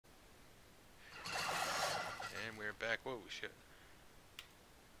right back. Whoa, shit.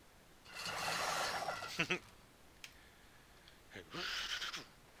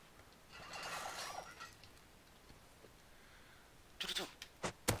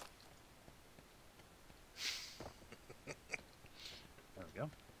 There we go.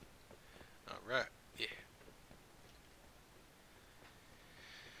 All right. Yeah.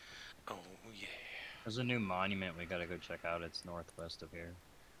 Oh yeah. There's a new monument we gotta go check out. It's northwest of here.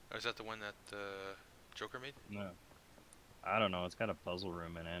 Oh, is that the one that Joker made? No, I don't know. It's got a puzzle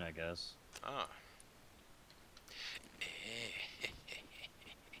room in it, I guess. Ah.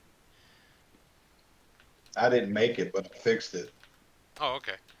 I didn't make it, but I fixed it. Oh,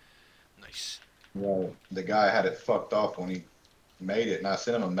 okay. Nice. Well, the guy had it fucked off when he made it, and I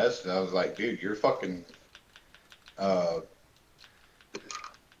sent him a message. I was like, dude, uh,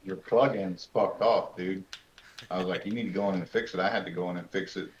 your plugin's fucked off, dude. I was like, you need to go in and fix it. I had to go in and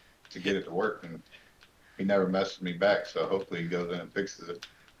fix it to get it to work, and he never messaged me back. So hopefully he goes in and fixes it.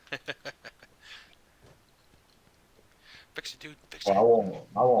 Fix it, dude. Fix Well,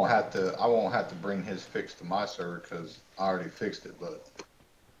 it. I won't have to bring his fix to my server because I already fixed it. But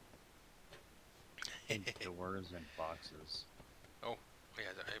Doors and boxes. Oh, yeah.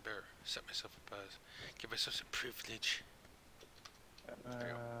 I better set myself up as. Give myself some privilege. There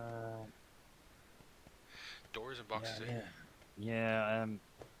you go. Doors and boxes. Yeah.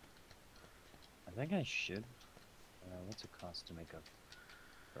 I think I should. What's it cost to make a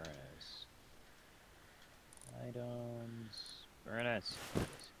furnace? Items. Furnace.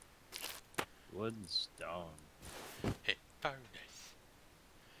 Wood and stone. Hey, furnace.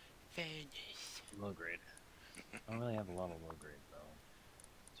 Furnace. Low grade. I don't really have a lot of low grade though.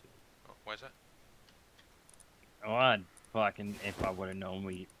 Oh, why is that? Oh, I'd fucking if I would have known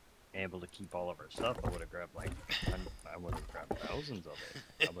we able to keep all of our stuff, I would have grabbed like I would have grabbed thousands of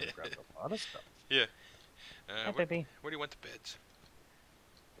it. I would have grabbed a lot of stuff. Yeah. Hi, baby. Where do you want the beds?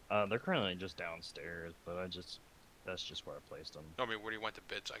 They're currently just downstairs, but that's just where I placed them. No, I mean, where do you want the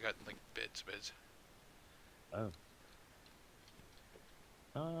beds? I got like beds. Oh.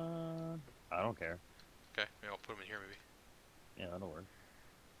 I don't care. Okay, maybe I'll put them in here. Maybe. Yeah, that'll work.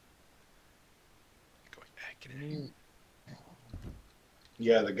 Go ahead, get in.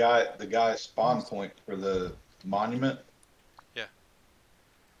 yeah, the guy's spawn point for the monument. Yeah.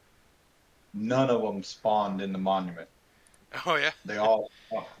 None of them spawned in the monument. Oh yeah. They all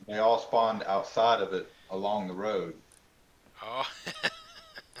spawned outside of it along the road. Oh.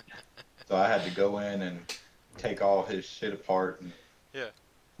 So I had to go in and take all his shit apart, and Yeah.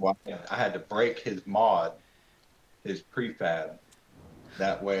 well, I had to break his mod, his prefab.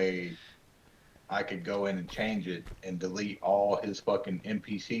 That way, I could go in and change it and delete all his fucking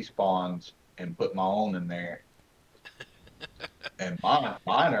NPC spawns and put my own in there. And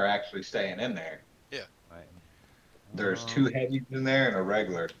mine are actually staying in there. Yeah. Right. There's two heavies in there and a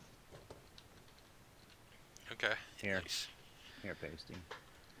regular. Okay. Here. Nice. Here, pasty.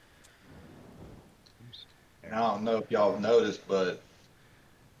 And I don't know if y'all have noticed, but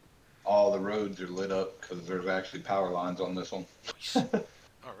all the roads are lit up because there's actually power lines on this one. Nice.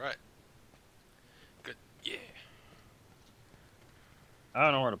 All right. Good. Yeah. I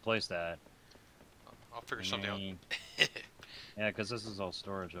don't know where to place that. I'll figure something out. Yeah, because this is all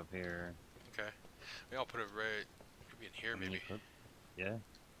storage up here. Okay. Maybe I'll put it right. Maybe in here. Maybe. Yeah.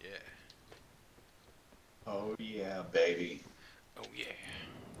 Yeah. Oh yeah, baby. Oh yeah.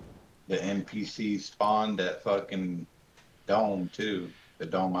 The NPC spawned that fucking dome too. The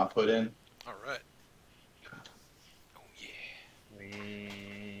dome I put in. All right. Oh yeah.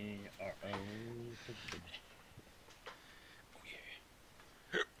 We are over. Oh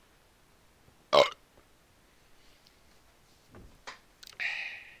yeah. Oh.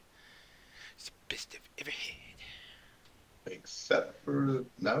 It's the best I've ever had. Except for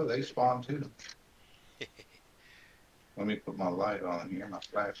no, they spawn too. Let me put my light on here. My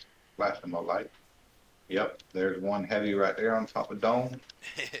flashing my light. Yep, there's one heavy right there on top of dome.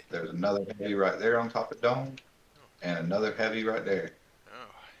 There's another heavy right there on top of dome, and another heavy right there.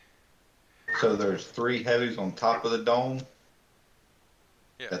 Oh. So there's three heavies on top of the dome.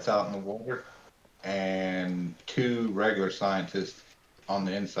 Yeah. That's out in the water, and two regular scientists on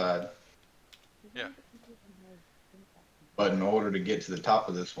the inside. Yeah. But in order to get to the top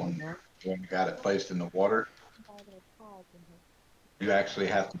of this one, when you got it placed in the water, you actually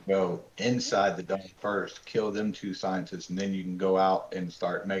have to go inside the dome first, kill them two scientists, and then you can go out and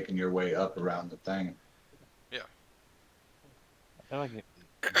start making your way up around the thing. Yeah. I feel like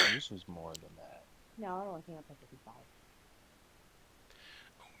this was more than that. No, I don't think I'm 55.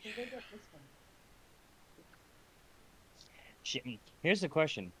 Oh yeah. Go get this one. Here's the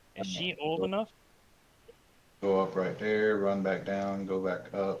question: is she old enough? Go up right there, run back down, go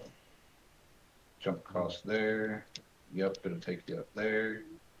back up, jump across there. Yep, it'll take you up there.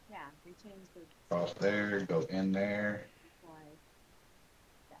 Yeah, we changed the Cross there, go in there. slide.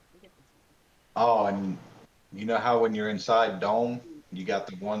 Yeah, we get this. Oh, and you know how when you're inside Dome, you got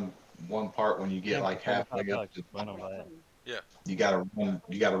the one part when you get like halfway up, Explain all that. you gotta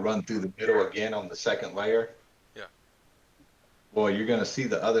run through the middle again on the second layer. Yeah. Well, you're gonna see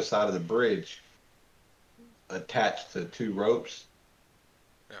the other side of the bridge attached to 2 ropes.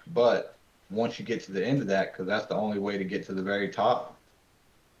 Yeah. But once you get to the end of that, because that's the only way to get to the very top.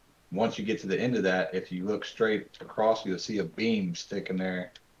 Once you get to the end of that, if you look straight across, you'll see a beam sticking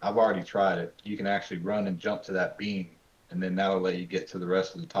there. I've already tried it. You can actually run and jump to that beam, and then that'll let you get to the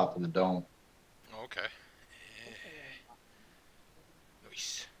rest of the top of the dome. Okay.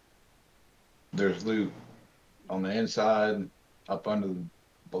 Nice. There's loot on the inside, up under,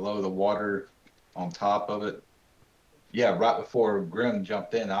 below the water, on top of it. Yeah, right before Grim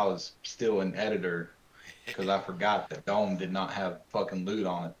jumped in, I was still an editor because I forgot that Dome did not have fucking loot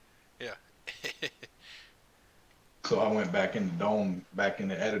on it. Yeah. So I went back into Dome, back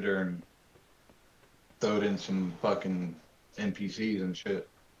into editor, and throwed in some fucking NPCs and shit.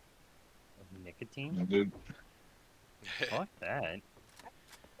 Nicotine? And dude, Fuck that.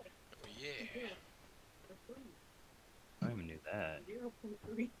 Yeah. I even knew that.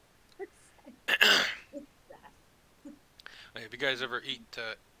 0.3%. Hey, have you guys ever eat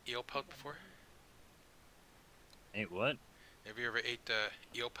eel pout before? Hey, what? Have you ever ate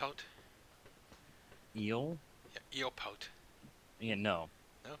eel pout? Eel? Yeah, eel pout. Yeah, no.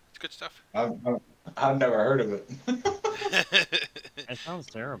 No, it's good stuff. I've never heard of it. It sounds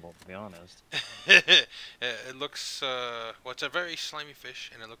terrible, to be honest. It looks well, it's a very slimy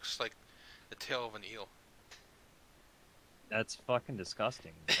fish, and it looks like the tail of an eel. That's fucking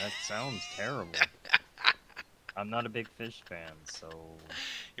disgusting. That sounds terrible. I'm not a big fish fan, so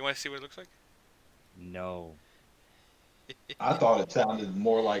You want to see what it looks like? no. I thought it sounded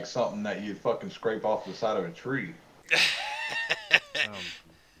more like something that you'd fucking scrape off the side of a tree. Sounds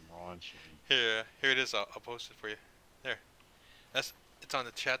raunchy. Here it is. I'll post it for you. There. It's on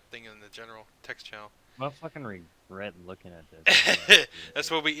the chat thing in the general text channel. I fucking regret looking at this.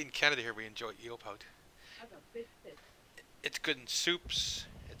 That's what we eat in Canada here. We enjoy eel pout. That's a big fish. It's good in soups.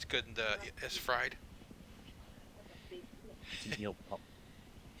 It's good in it's fried. That's a big fish. It's eel pout.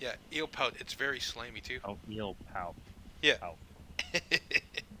 Yeah, eel pout. It's very slimy too. Oh, eel pout. Yeah. Pout.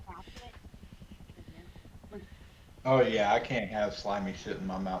 Pop it. Again. Oh yeah, I can't have slimy shit in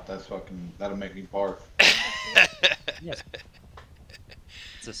my mouth. That'll make me barf. Yes.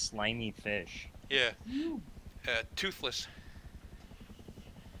 It's a slimy fish. Yeah. Toothless.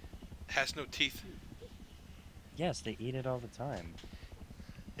 Has no teeth. Yes, they eat it all the time.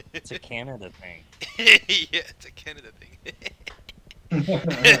 It's a Canada thing. Yeah, it's a Canada thing.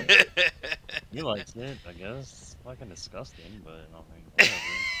 He likes it, I guess. It's fucking disgusting, but I mean,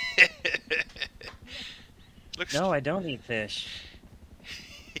 whatever. Looks No, I don't eat fish.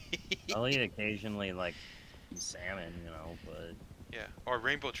 I'll eat occasionally, like, salmon, you know, but... Yeah, or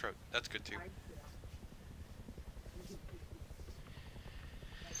rainbow trout. That's good too.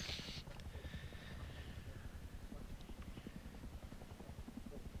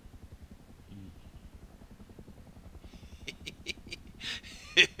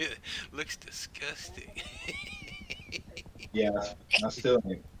 Looks disgusting. Yeah, I still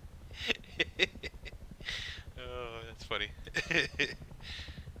ain't. Oh, that's funny. The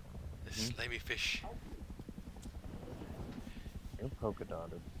slimy fish. They're polka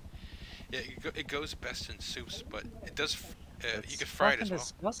dotted. Yeah, it goes best in soups, but it does. You It's can fry it fucking as well.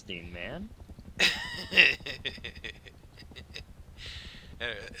 disgusting, man.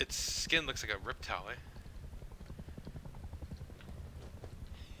 Its skin looks like a reptile, eh?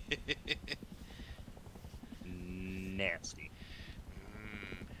 Nasty.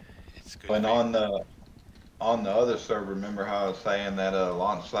 It's good. When for you. on the other server, remember how I was saying that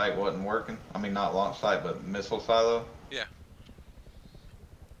launch site wasn't working? I mean, not launch site, but missile silo. Yeah.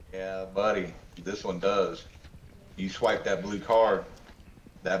 Yeah, buddy, this one does. You swipe that blue card,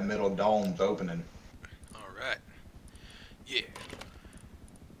 that middle dome's opening. All right. Yeah.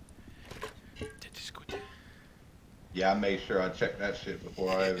 That is good. Yeah, I made sure I checked that shit before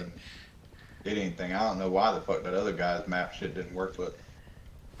I even did anything. I don't know why the fuck that other guy's map shit didn't work, but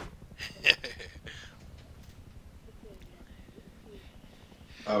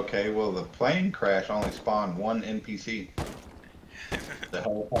okay. Well, the plane crash only spawned one NPC. The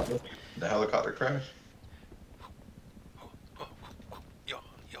helicopter crash. Yeah,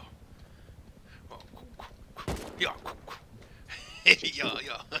 yeah. Yeah. Yeah,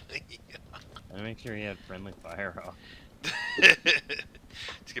 yeah. And make sure he had friendly fire off.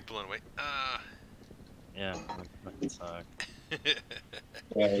 To get blown away. Yeah, that fucking suck.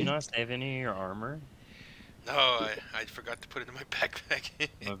 Yeah, Did you not save any of your armor? No, I forgot to put it in my backpack.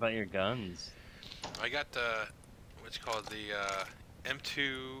 What about your guns? I got the what's called the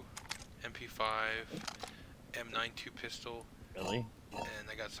M2, MP5, M92 pistol, Really? and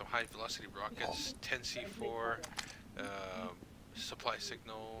I got some high velocity rockets, 10C4, supply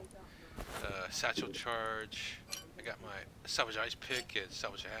signal, satchel charge. I got my salvage ice pick and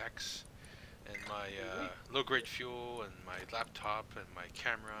salvage axe, and my low grade fuel, and my laptop, and my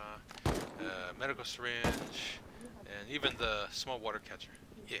camera, medical syringe, and even the small water catcher.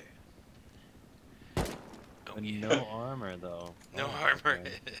 Yeah. Oh, But yeah. no armor though. No Oh, armor.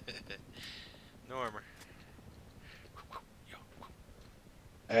 okay. No armor.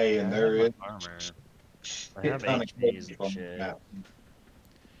 Hey, and I there have is my armor. I shit have ton of HPs caves and on the shit. map.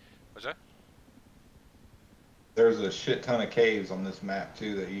 What's that? There's a shit ton of caves on this map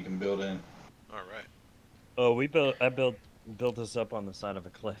too that you can build in. All right. Oh, I built this up on the side of a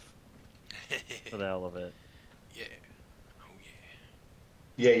cliff for the hell of it. Yeah. Oh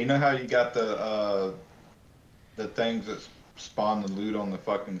yeah. Yeah, you know how you got the things that spawn the loot on the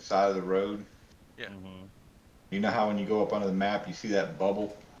fucking side of the road? Yeah. Mhm. You know how when you go up onto the map, you see that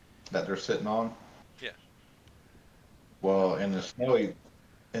bubble that they're sitting on? Yeah. Well, in the snowy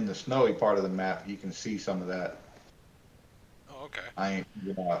part of the map, you can see some of that. Oh, okay. I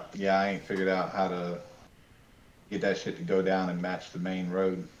ain't figured out how to get that shit to go down and match the main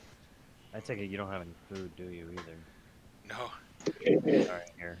road. I take it you don't have any food, do you, either? No. Alright,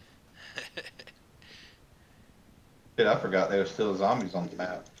 here. Shit, I forgot there were still zombies on the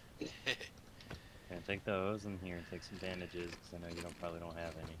map. Yeah, take those and here, take some bandages, because I know you probably don't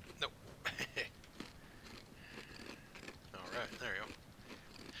have any. Nope. All right. There you go.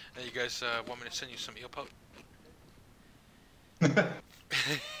 Hey, you guys want me to send you some eel pelt?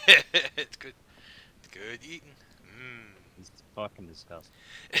 It's good. It's good eating. Mmm. It's fucking disgusting.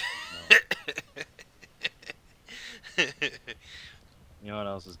 You know what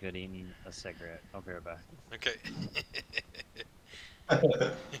else is good eating? A cigarette. I'll be right back. Okay.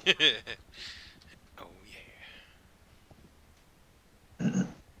 Oh yeah.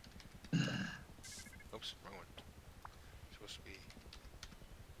 Oops, wrong one. Supposed to be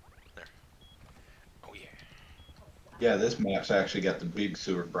there. Oh yeah. Yeah, this map's actually got the big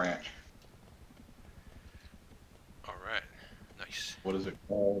sewer branch. All right. Nice. What is it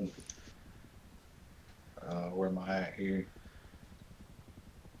called? Where am I at here?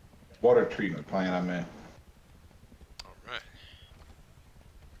 Water treatment plant I'm in. All right.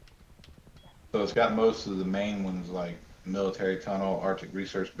 So it's got most of the main ones like military tunnel, Arctic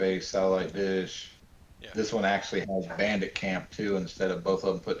Research Base, satellite dish. Yeah. This one actually has bandit camp too instead of both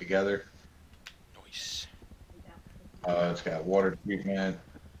of them put together. Nice. It's got water treatment,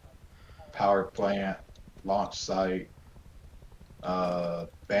 power plant, launch site,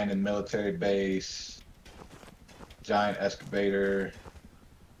 abandoned military base, giant excavator,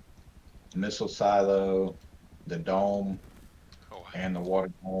 missile silo, the dome, Oh. and the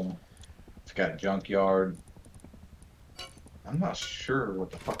water dome. It's got a junkyard. I'm not sure what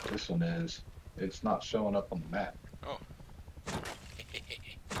the fuck this one is. It's not showing up on the map. Oh.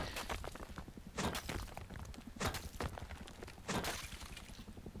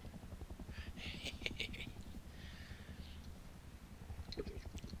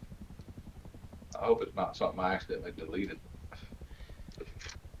 I hope it's not something I accidentally deleted.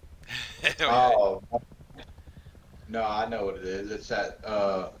 Oh, Oh, no, I know what it is. It's at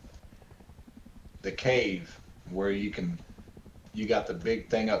the cave where you got the big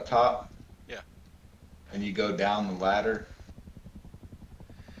thing up top. Yeah. And you go down the ladder.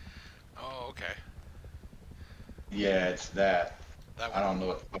 yeah. Oh, okay. Yeah, it's that. That I one. don't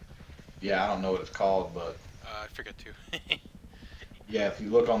know what. Yeah, I don't know what it's called, but I forget to. yeah, if you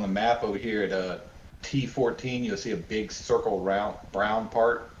look on the map over here at T14, you'll see a big circle round brown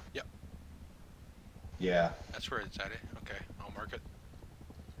part. Yep. Yeah, That's where it's at. Okay, I'll mark it.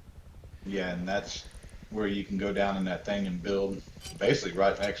 yeah, and that's where you can go down in that thing and build, basically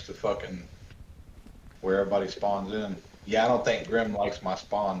right next to fucking where everybody spawns in. Yeah, I don't think Grim likes my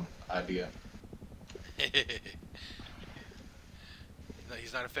spawn idea. No,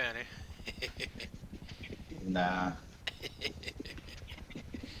 he's not a fan, eh? Nah.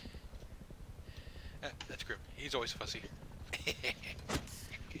 That's Grim. He's always fussy.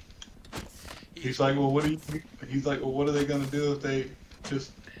 He's like, well, what are they gonna do if they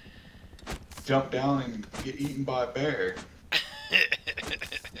just jump down and get eaten by a bear?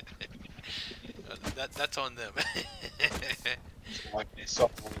 That's on them. Like, so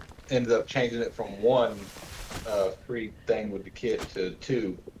ended up changing it from one free thing with the kit to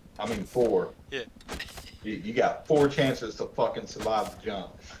two. I mean 4. Yeah. You got 4 chances to fucking survive the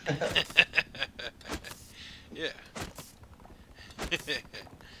jump. Yeah. Alright,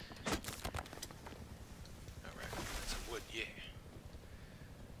 got some wood, yeah.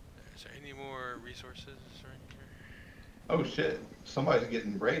 Is there any more resources right here? Oh shit! Somebody's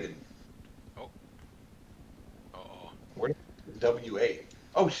getting raided. Uh-oh. Where? W8.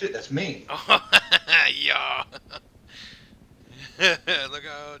 Oh shit! That's me. Oh, yeah. Look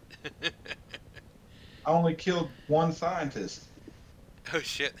out. I only killed 1 scientist. Oh,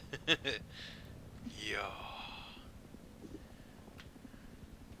 shit. Yeah.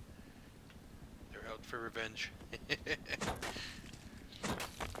 They're out for revenge.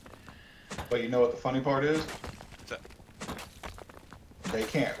 But you know what the funny part is? What's that? They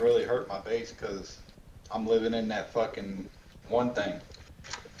can't really hurt my base because I'm living in that fucking one thing.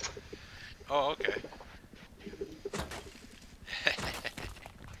 Oh, okay.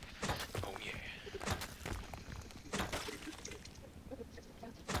 Oh, yeah.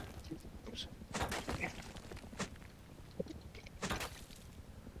 Oops.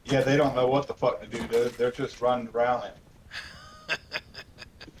 Yeah, they don't know what the fuck to do. They're just running around it.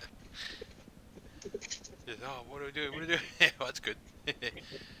 Oh, what do we do? What do we do? Oh, that's good.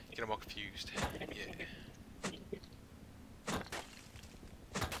 Get them all confused. Yeah.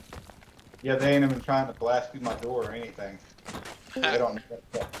 Yeah, they ain't even trying to blast through my door or anything. They don't know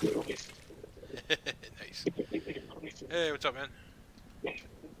what to do. Nice. Hey, what's up, man?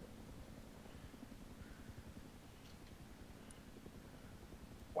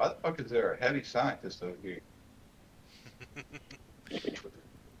 Why the fuck is there a heavy scientist over here?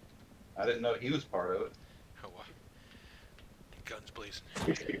 I didn't know he was part of it. Oh, wow. Guns blazing. Oh,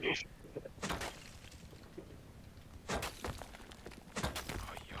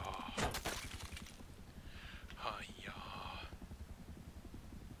 yeah. Oh, yeah.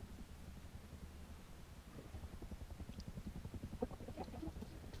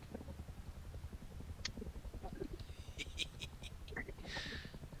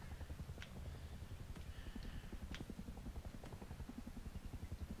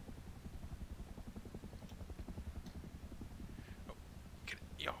 Get it.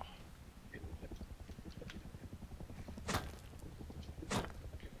 Yeah.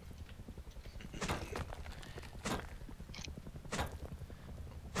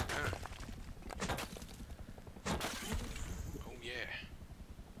 Oh, yeah.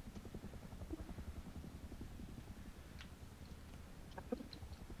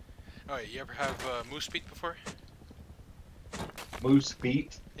 Alright, you ever have moose meat before? Moose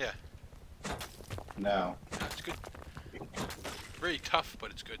feet? Yeah. No. Yeah, it's good. Very tough,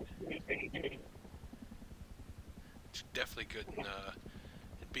 but it's good. It's definitely good in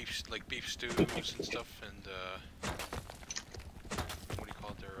beef, like beef stews and stuff, and what do you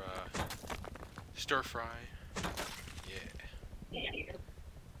call it? Their stir fry. Yeah.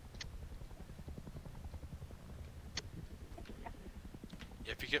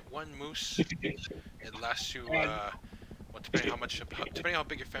 Yeah, if you get one moose, it lasts you. Well, depending how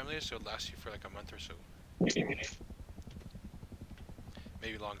big your family is, so it lasts you for like a month or so,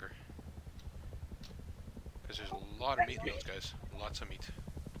 maybe longer. Because there's a lot of meat in those guys. Lots of meat.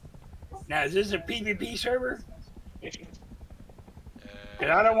 Now, is this a PvP server? Uh, Cause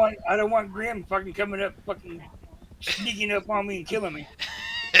I don't want Grim fucking coming up, fucking sneaking up on me and killing me.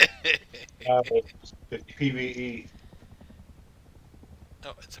 It's PvE.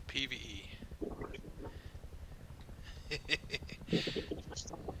 Oh, it's a PvE.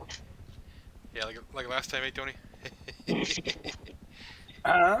 Yeah, like last time, eh, Tony?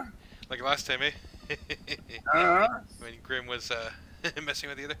 Uh-huh. Like last time, eh? Uh-huh. When Grim was messing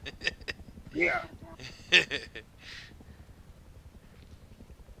with the other. Yeah.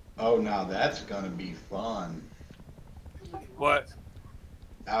 Oh, now that's gonna be fun. What?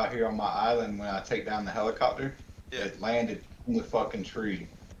 Out here on my island, when I take down the helicopter, Yeah. it landed in the fucking tree.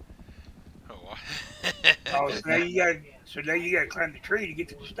 Oh, wow. Oh, so now you gotta climb the tree to get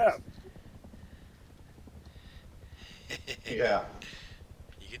to the stuff. Yeah.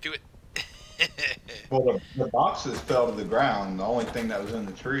 You can do it. Well, the boxes fell to the ground. The only thing that was in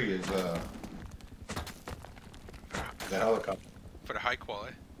the tree is the helicopter. For the high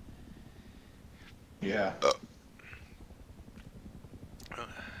quality. Yeah.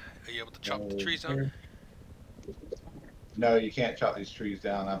 Are you able to chop the trees down? No, you can't chop these trees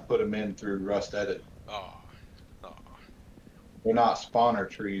down. I put them in through Rust Edit. Oh. Oh. They're not spawner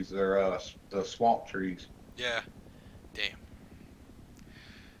trees. They're the swamp trees. Yeah. Damn.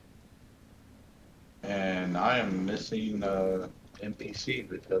 And I am missing NPC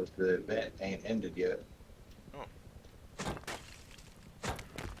because the event ain't ended yet. Oh,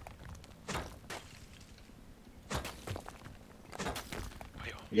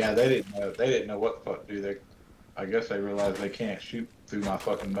 yo. Yeah, they didn't know. They didn't know what the fuck to do. They, I guess they realized they can't shoot through my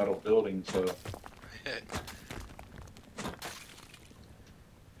fucking metal building. So They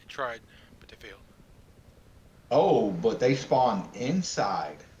tried, but they failed. oh, but they spawned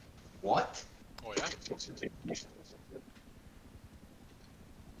inside. What? Oh yeah.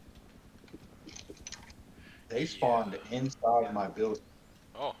 They spawned inside my building.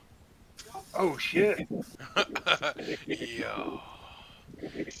 Oh. Oh shit. Yo.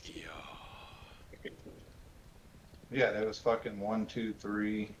 Yo. Yeah, there was fucking 1, 2,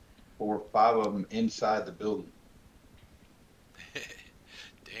 3, 4, 5 of them inside the building.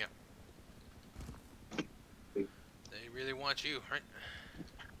 Damn. They really want you, right?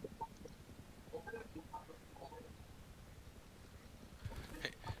 Hey,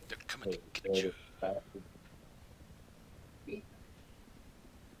 they're coming to get you.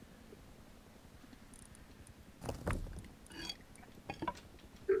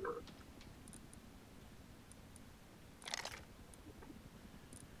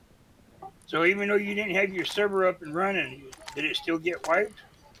 So even though you didn't have your server up and running, did it still get wiped?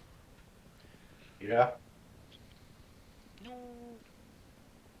 Yeah. No.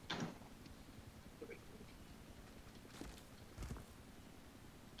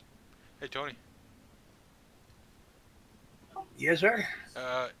 Hey Tony. Yes, sir.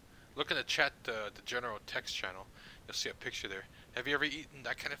 Look in the chat, the general text channel. You'll see a picture there. Have you ever eaten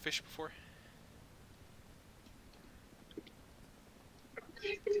that kind of fish before?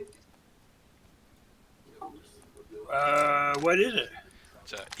 What is it?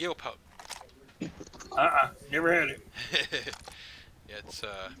 It's eel pout. Never had it. Yeah, it's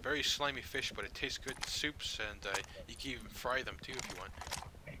very slimy fish, but it tastes good in soups, and you can even fry them too if you want.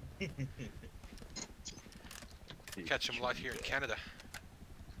 Catch them a lot here in Canada.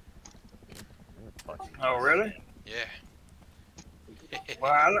 Oh, really? Yeah.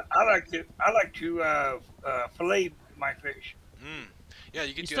 Well, I like to fillet my fish. Mm. Yeah,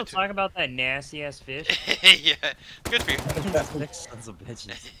 you can You do still that too. talk about that nasty ass fish? Yeah, good for you. Sick sons of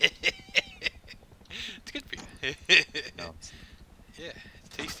bitches. It's good for you. No, Yeah,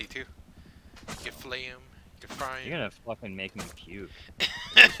 it's tasty too. You can fillet them, you can fry you're them. gonna fucking make me puke.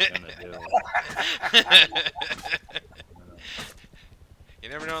 That's what you're gonna do. You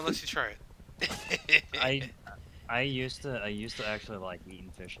never know unless you try it. I used to actually like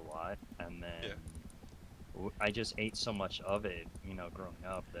eating fish a lot, and then Yeah. I just ate so much of it, you know, growing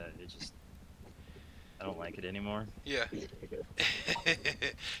up that I don't like it anymore. Yeah.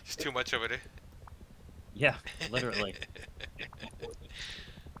 Just too much of it, eh? Yeah, literally.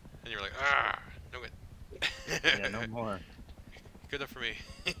 And you're like, ah, no good. Yeah, no more. Good enough for me.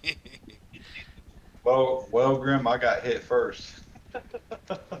 Well, Grim, I got hit first.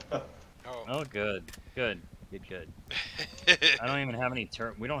 Oh. Oh, good. I don't even have any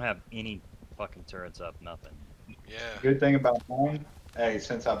we don't have any fucking turrets up, nothing. Yeah. Good thing about mine, hey,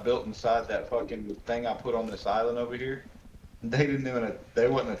 since I built inside that fucking thing I put on this island over here, they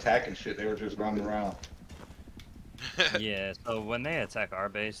wasn't attacking shit. They were just running around. Yeah, so when they attack our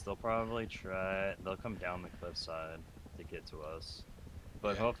base, they'll come down the cliffside to get to us.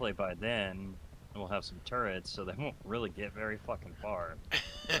 But Yeah. hopefully by then, we'll have some turrets, so they won't really get very fucking far.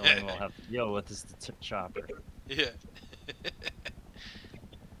 The only thing we'll have to deal with is the chopper. Yeah.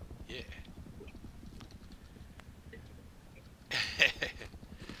 Yeah.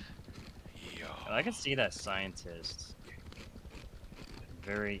 Yo. And I can see that scientist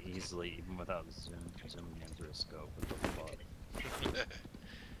very easily, even without zooming in through a scope. What the fuck?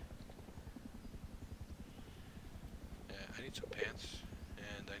 Yeah, I need some pants,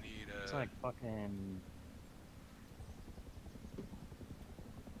 and I need It's like fucking.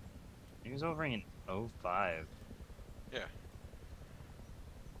 He was over in 05. Yeah.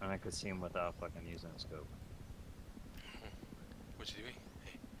 And I could see him without fucking using a scope. What's he doing?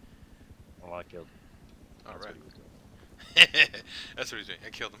 Hey. Well, I killed him. All That's right. what he was doing. That's what he's doing. I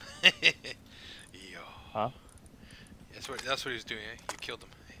killed him. Yo. Huh? That's what he's doing. Eh? You killed him.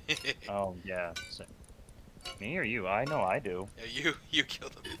 Oh, yeah. So, me or you? I know I do. Yeah, you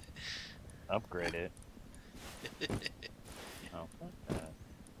killed him. Upgrade it. Oh, fuck that.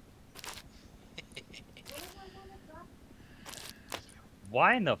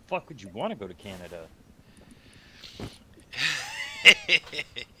 Why in the fuck would you want to go to Canada?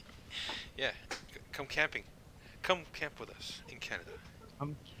 Yeah, come camping. Come camp with us in Canada.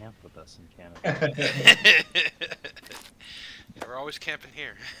 Come camp with us in Canada. Yeah, we're always camping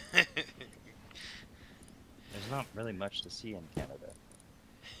here. There's not really much to see in Canada.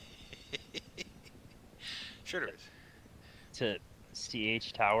 Sure there is. To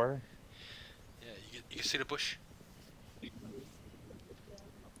CH Tower, Yeah, you can see the bush.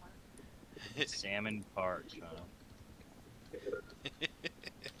 Salmon Park, huh?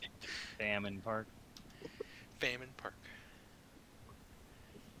 Salmon Park. Famine Park.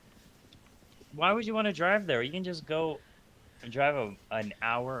 Why would you want to drive there? You can just go and drive an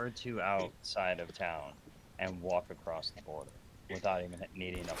hour or two outside of town and walk across the border without even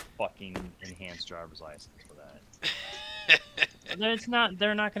needing a fucking enhanced driver's license for that. It's not.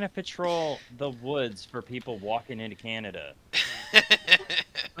 They're not going to patrol the woods for people walking into Canada.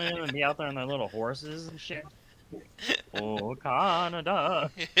 They're going to be out there on their little horses and shit. Oh,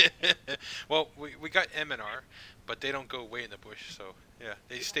 Canada. Well, we got M&R, but they don't go way in the bush, so yeah,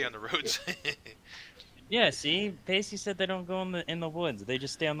 they stay on the roads. Yeah, see, Pacey said they don't go in the woods. They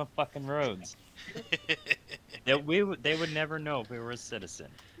just stay on the fucking roads. They would never know if we were a citizen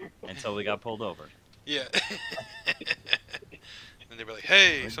until we got pulled over. Yeah. And they were like,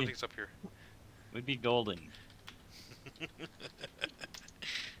 "Hey, Would be- something's up here." We'd be golden.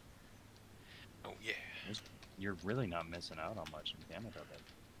 Oh yeah. You're really not missing out on much in Canada, then.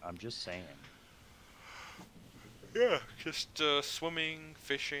 I'm just saying. Yeah, just swimming,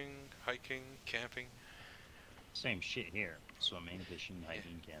 fishing, hiking, camping. Same shit here. Swimming, fishing,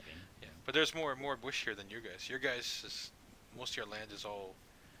 hiking, camping. Yeah, but there's more bush here than you guys. Your guys is most of your land is all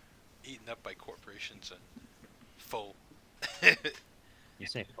eaten up by corporations and full. You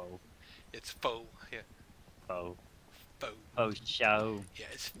say faux. It's faux. Yeah, Faux. faux. Faux show. Yeah,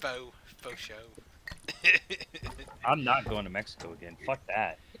 it's faux. Faux show. I'm not going to Mexico again. Fuck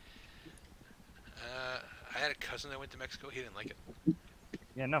that. I had a cousin that went to Mexico. He didn't like it.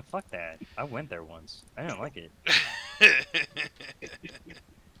 Yeah, no, fuck that. I went there once. I didn't like it.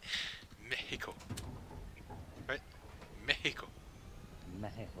 Mexico. Right? Mexico.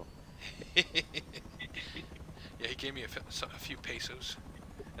 Mexico. Yeah, he gave me a few pesos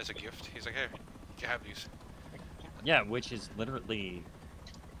as a gift. He's like, "Hey, you can have these." Yeah, which is literally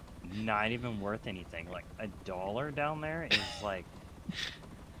not even worth anything. Like, $1 down there is like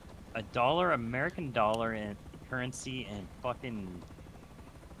 $1 American dollar in currency and fucking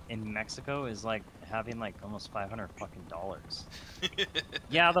in Mexico is like having like almost 500 fucking dollars.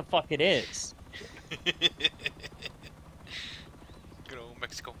 Yeah, the fuck it is. Good old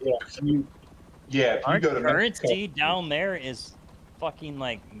Mexico. Yeah, if you Our go to currency Mexico, down there is fucking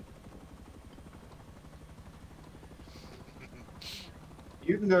like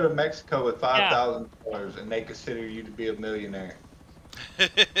you can go to Mexico with $5,000 and they consider you to be a millionaire.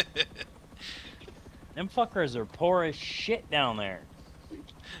 them fuckers are poor as shit down there.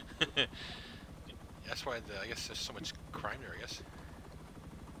 That's why I guess there's so much crime there. I guess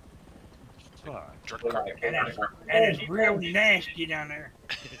Fuck. drug And it's real nasty down there.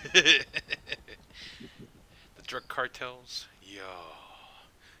 the drug cartels. Yo.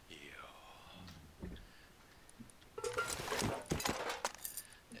 Yeah,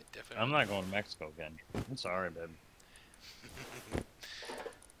 definitely. I'm not going to Mexico again. I'm sorry, babe. You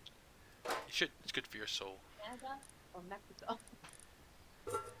should. It's good for your soul. Canada or Mexico?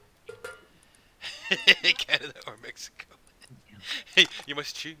 Canada or Mexico. Hey, you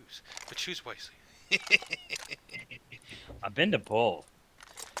must choose, but choose wisely. I've been to both.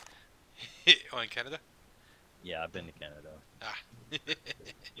 Oh, in Canada? Yeah, I've been to Canada. Ah.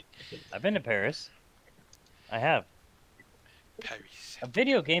 I've been to Paris. I have. Paris. A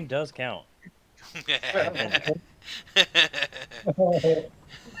video game does count.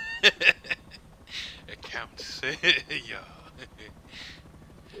 It counts. Yeah.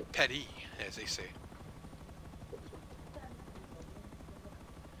 Paris, as they say. Yeah.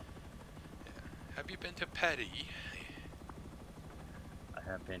 Have you been to Paris? I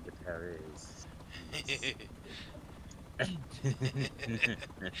have been to Paris.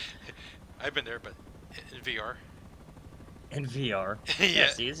 I've been there, but in VR. In VR. Yeah.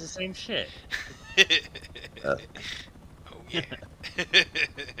 See, it's the same shit. Oh yeah.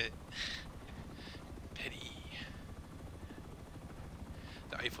 Petty.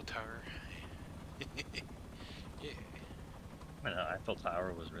 The Eiffel Tower. Yeah. I mean, the Eiffel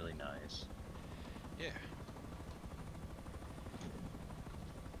Tower was really nice. Yeah.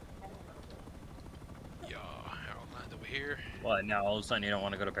 Yeah. I'll land over here. What, now all of a sudden you don't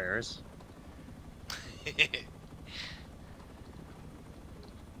want to go to Paris?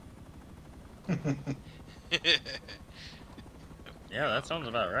 Yeah, that sounds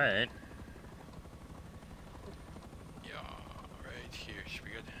about right. Yeah, right here should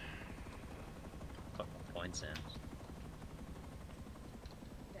be good. Put my points in.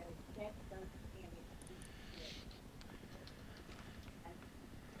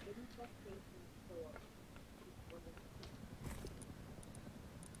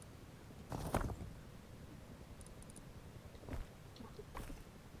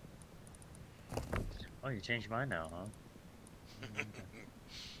 Oh, you changed mine now, huh?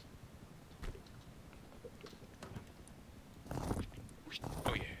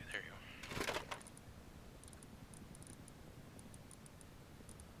 Oh yeah, there you go.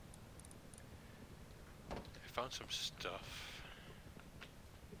 I found some stuff.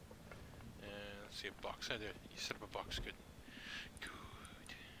 And let's see a box. Oh, there. You set up a box. Good. Good.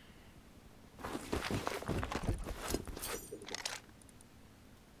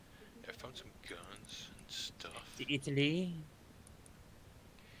 Yeah, I found some guns and stuff. To Italy?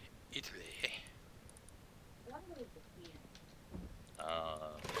 Italy.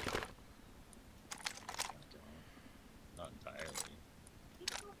 Not entirely.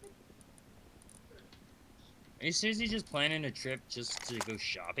 Are you seriously just planning a trip just to go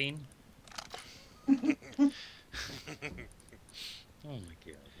shopping? Oh my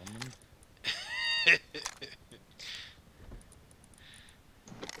god, woman.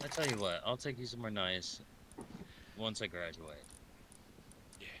 I tell you what, I'll take you somewhere nice once I graduate.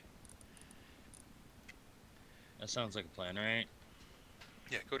 Yeah. That sounds like a plan, right?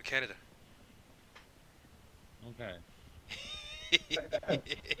 Yeah, go to Canada. Okay.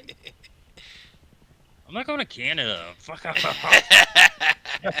 I'm not going to Canada. Fuck off.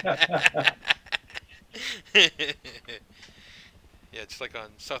 Yeah, just like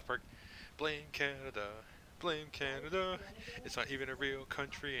on South Park. Blame Canada. Blame Canada. It's not even a real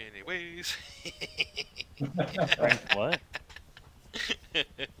country anyways. Frank, what?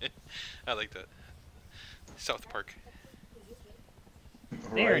 I like that. South Park.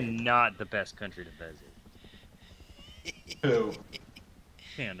 They are Right. not the best country to visit. Who?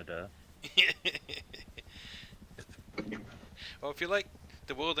 Canada. Well, if you like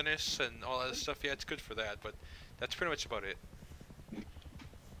the wilderness and all that stuff, yeah, it's good for that, but that's pretty much about it.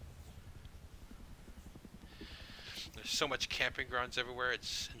 There's so much camping grounds everywhere,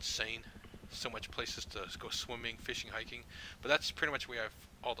 it's insane. So much places to go swimming, fishing, hiking, but that's pretty much what we have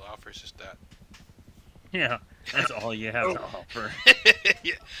all to offer, is just that. Yeah, that's all you have to offer.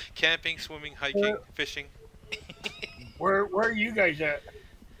 Yeah. Camping, swimming, hiking, fishing. Where are you guys at?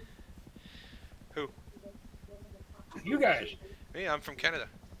 Who? You guys? Me, I'm from Canada.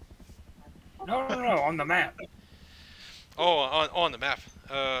 No, on the map. Oh, on the map.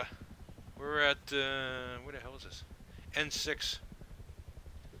 We're at where the hell is this? N6.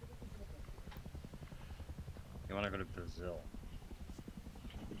 You want to go to Brazil?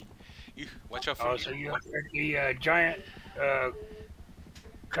 You watch out for. Oh, so you're at the giant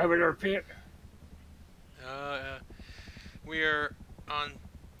covered pit? We are on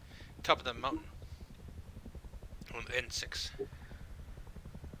top of the mountain on N6.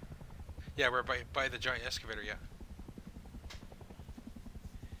 Yeah, we're by the giant excavator. Yeah.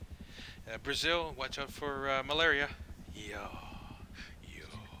 Brazil, watch out for malaria. Yo.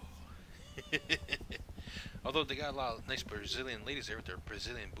 Although they got a lot of nice Brazilian ladies there with their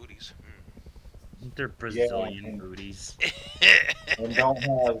Brazilian booties. They're Brazilian and- booties. And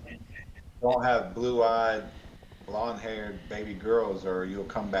don't have blue-eyed, blonde-haired baby girls, or you'll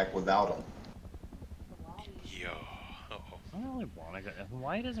come back without them. Yo. Uh-oh. I don't really want to go.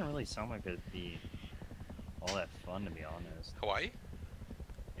 Hawaii doesn't really sound like it'd be all that fun, to be honest. Hawaii?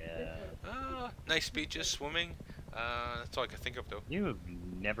 Yeah. Nice beaches, swimming. That's all I can think of though. You have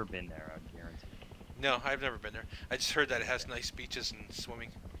never been there, I guarantee. No, I've never been there. I just heard that it has nice beaches and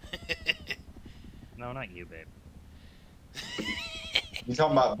swimming. No, not you, babe. You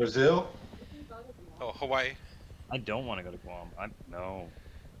talking about Brazil? Oh, Hawaii. I don't want to go to Guam. No.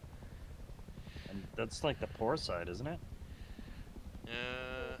 And that's like the poor side, isn't it?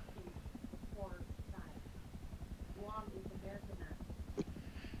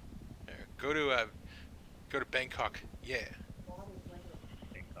 Go to Bangkok. Yeah.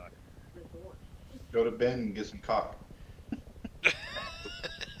 Bangkok. Go to Ben and get some cock.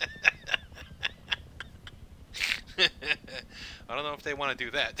 I don't know if they want to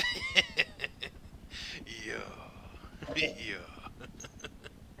do that. Yeah.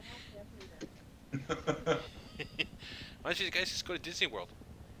 Why don't you guys just go to Disney World?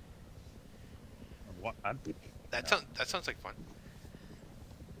 What? That sounds like fun.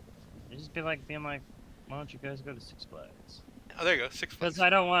 It'd just be like being like, why don't you guys go to Six Flags? Oh, there you go. Six Flags. Because I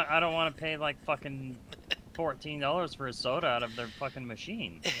don't want to pay like fucking $14 for a soda out of their fucking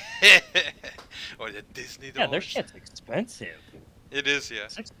machine. Or the Disney dollars. Yeah, their shit's expensive. It is, yeah.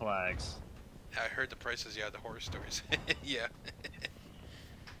 Six Flags. I heard the prices, yeah, the horror stories. Yeah.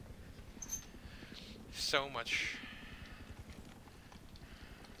 So much.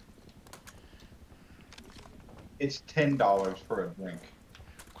 It's $10 for a drink.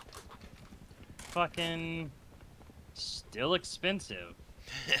 Fucking still expensive.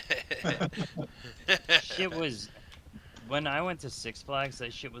 Shit was when I went to Six Flags.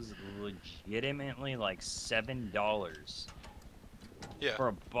 That shit was legitimately like $7 Yeah. for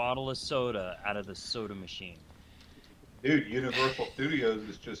a bottle of soda out of the soda machine. Dude, Universal Studios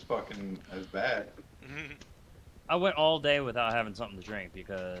is just fucking as bad. I went all day without having something to drink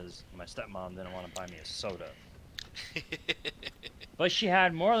because my stepmom didn't want to buy me a soda. But she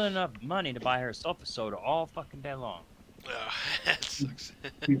had more than enough money to buy herself a soda all fucking day long. Oh, that sucks.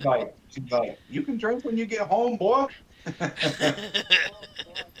 She's like, you can drink when you get home, boy. I've been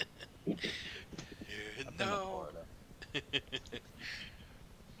to No. Florida.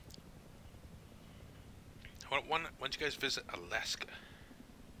 Why don't you guys visit Alaska?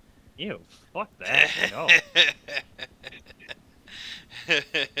 Ew, fuck that. No,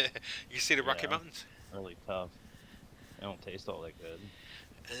 You see the Rocky Yeah. Mountains, really tough. They don't taste all that good.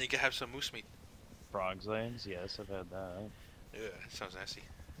 and you can have some moose meat. Frog's legs? Yes, I've had that. Yeah, sounds nasty.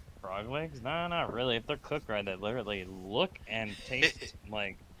 Frog legs? No, not really. If they're cooked right, they literally look and taste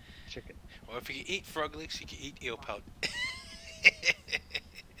like chicken. Well, if you can eat frog legs, you can eat eel pout.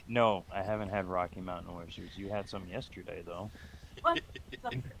 No, I haven't had Rocky Mountain oysters. You had some yesterday, though. What?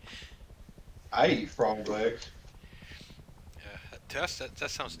 I eat frog legs. Yeah, to us, that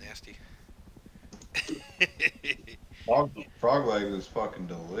sounds nasty. Frog legs is fucking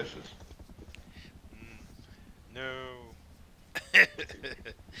delicious. No.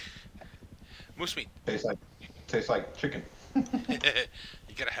 Moose meat. Tastes like chicken. You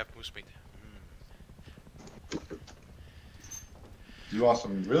gotta have moose meat. You want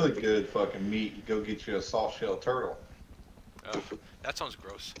some really good fucking meat, you go get you a soft shell turtle. Oh, that sounds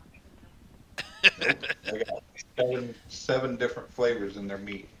gross. They got seven different flavors in their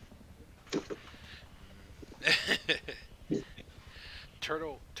meat.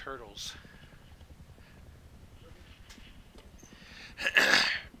 Turtles.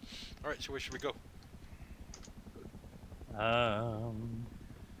 Alright, so where should we go? I'm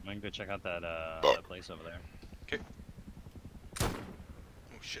gonna go check out that place over there. Oh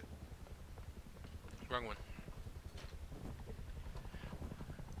shit. Wrong one.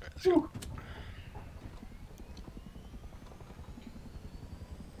 Alright, let's go.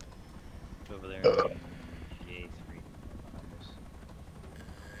 Over there. Yay, 3.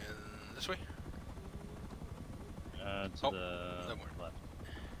 And this way? To Oh, the that one. left.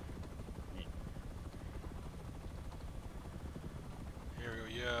 Yeah. Here we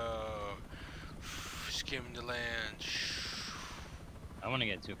go, yo. Skim the land. I want to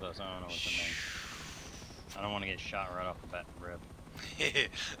get too close. I don't know what's in there. I don't want to get shot right off the bat rip.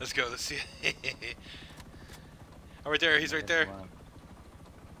 Let's go, let's see. Oh, right there, he's right there.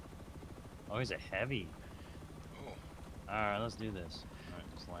 Oh, he's a heavy. Oh, Alright, let's do this. Alright,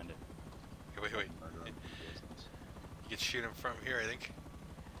 just land it. wait. Murder him for business. You can shoot him from here, I think.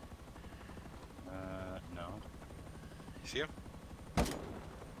 No. You see him?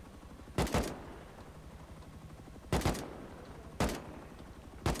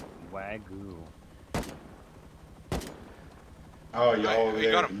 Wagyu. Oh, y'all Alright, over we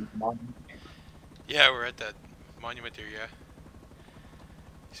there. got Yeah, we're at that monument there, yeah.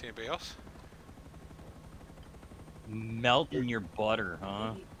 You see anybody else? Melt in your butter,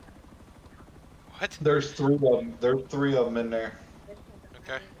 huh? What? There's three of them. There's three of them in there.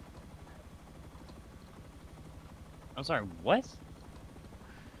 Okay. I'm sorry, what?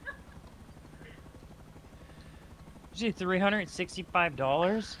 You say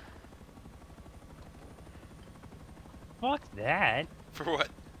 $365? Fuck that. For what?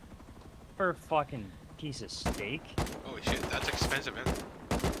 For a fucking piece of steak. Holy shit, that's expensive, man.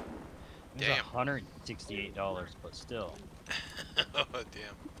 It's Damn. $168, but still. Oh,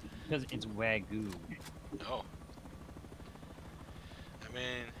 damn. Because it's Wagyu. Oh. I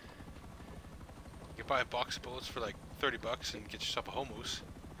mean, you can buy a box of bullets for like $30 and get yourself a whole moose.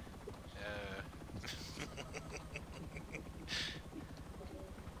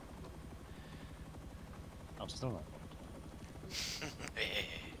 I'm still not.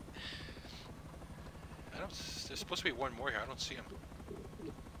 There's supposed to be one more here. I don't see him.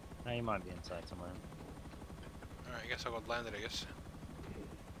 Now you might be inside somewhere. Alright, I guess I'll go land it, I guess.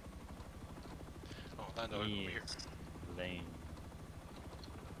 Oh, land over here. Yes. Lane.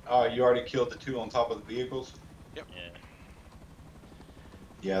 Oh, you already killed the two on top of the vehicles? Yeah,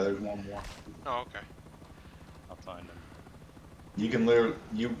 Yeah, there's one more. Oh, okay. I'll find him. You can literally,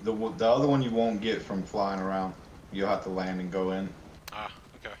 the other one you won't get from flying around. You'll have to land and go in. Ah,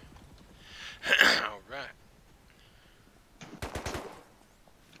 okay. Alright.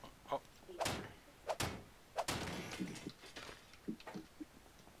 Oh.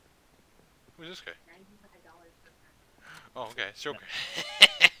 Who's this guy? Oh, okay. It's Joker.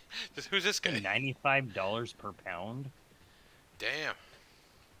 Who's this guy? $95 per pound? Damn.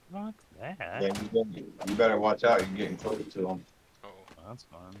 Fuck that. Yeah, you better watch out. You're getting close to him. Oh. Well, that's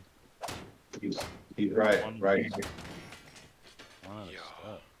fun. He's right here. One of the Yo.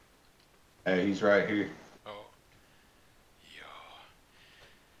 stuff. Hey, he's right here. Oh. Yo.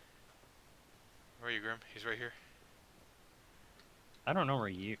 Where are you, Grim? He's right here. I don't know where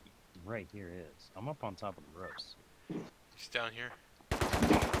you right here is. I'm up on top of the roast. He's down here.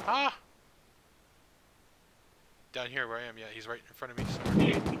 Ah! Down here where I am, yeah, he's right in front of me.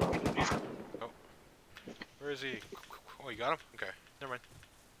 Sorry. Oh. Where is he? Oh, you got him? Okay, never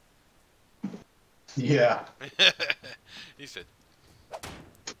mind. Yeah. He said. Oh,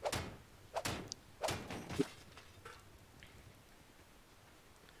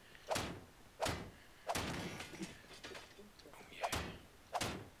 yeah.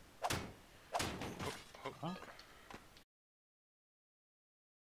 Oh, Huh?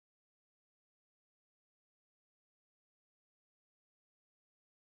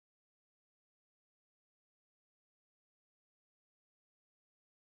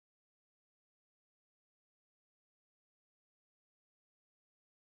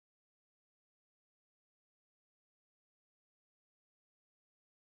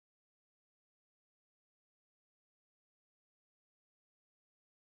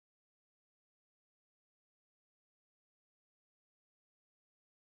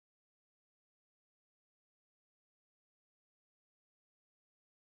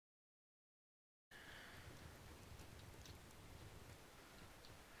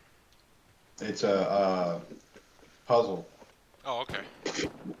 It's a puzzle. oh, okay.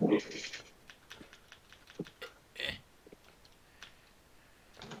 Eh.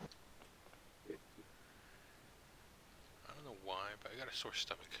 I don't know why, but I got a sore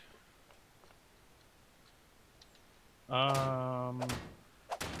stomach.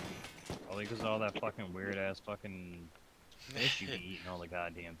 Probably because all that fucking weird ass fucking fish you be eating all the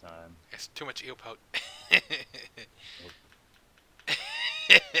goddamn time. It's too much eel pout.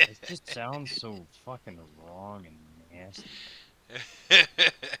 It just sounds so fucking wrong and nasty.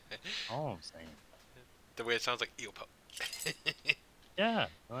 All I'm saying. The way it sounds like eel pout. Yeah,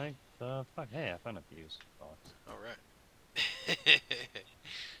 like the fuck. Hey, I found a fuse box. Alright.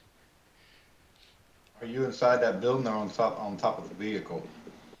 Are you inside that building or on top of the vehicle?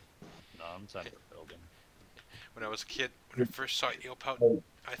 No, I'm inside of the building. When I was a kid, when I first saw eel pout,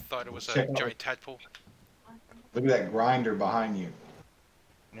 I thought it was a Check out- giant tadpole. Look at that grinder behind you.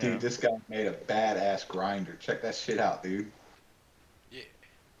 Yeah. Dude, this guy made a badass grinder. Check that shit out, dude. Yeah.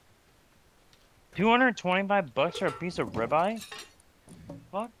 $225 for a piece of ribeye?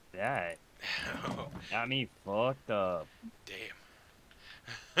 Fuck that. Got me fucked up.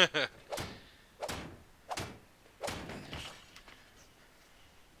 Damn.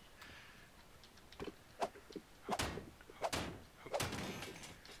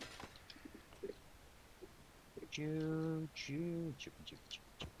 Choo choo choo choo choo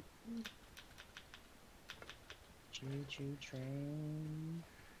choo. Choo choo train.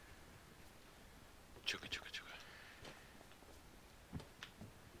 Chuka chuka chuka.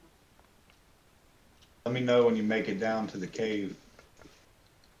 Let me know when you make it down to the cave.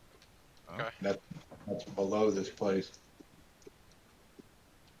 Okay. That's below this place.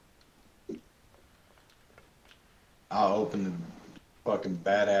 I'll open the fucking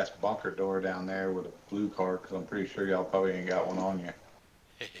badass bunker door down there with a blue card because I'm pretty sure y'all probably ain't got one on you.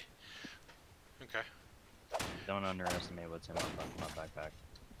 Okay. Don't underestimate what's in my backpack.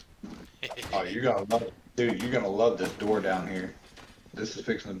 Oh, you're gonna love it. Dude, you're gonna love this door down here. This is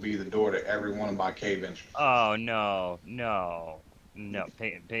fixing to be the door to every one of my cave entries. Oh no, no, no.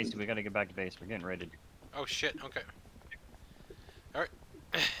 Base, we gotta get back to base. We're getting ready to. Oh shit, okay. Alright.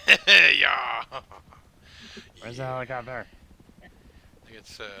 Yeah. Where's the helicopter? I think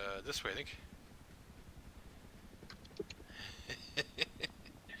it's this way, I think.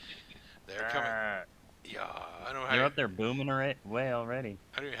 They're coming. Yeah, I don't You're have up there booming away already.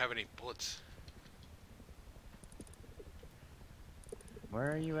 I don't even have any bullets.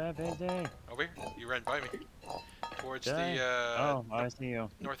 Where are you at, Base? Over here? You ran by me. Towards Did I? the Oh, I see you.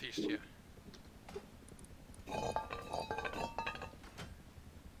 northeast, yeah.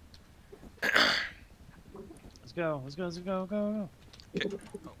 Let's go, let's go, let's go, go, Okay.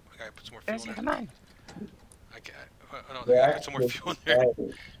 Oh, I gotta put some more fuel go. in Come there. on. I got. Oh no, I gotta put some more fuel in there.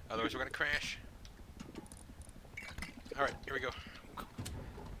 Otherwise, we're gonna crash. All right, here we go.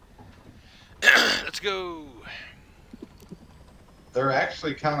 Let's go. They're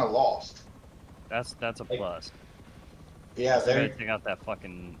actually kind of lost. That's a plus. Yeah, Still gotta they're take out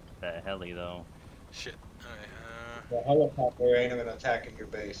that heli though. Shit. All right. the helicopter ain't even attacking your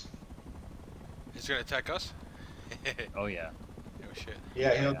base. He's gonna attack us? Oh yeah. Oh shit.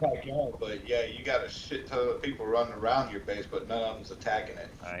 Yeah, he'll attack y'all, but yeah, you got a shit ton of people running around your base, but none of them's attacking it.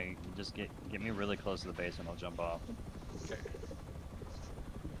 I just get me really close to the base and I'll jump off. Okay.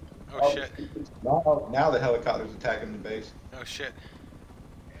 Oh shit. Now the helicopter's attacking the base. Oh shit.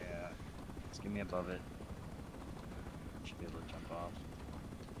 Yeah. Just get me above it. Should be able to jump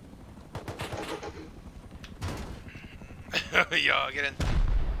off. Yo, get in.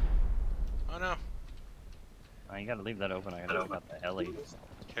 Oh no. Oh, you gotta leave that open. I gotta look out the heli.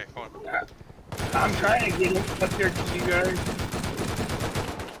 Okay, hold on. I'm trying to get up there to you guys.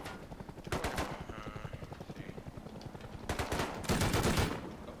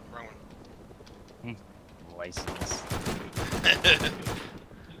 Oh, wrong one. License.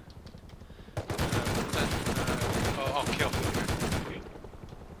 I'll kill.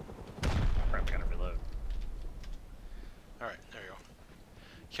 Crap, gotta reload. Alright, there you go.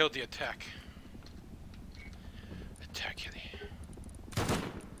 Killed the attack. Attack heli.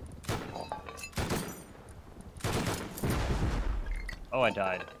 Oh, I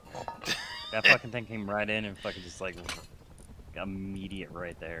died. That fucking thing came right in and fucking just like immediate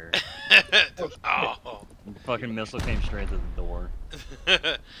right there. Oh. Fucking missile came straight to the door.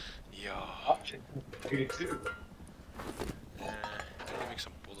 Yo. Me too. I need to make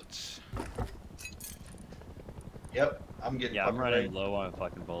some bullets. Yep, I'm getting. Yeah, I'm fucking running ready. low on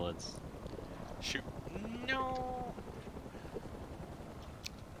fucking bullets. Shoot. No.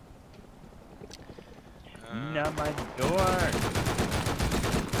 Not my door!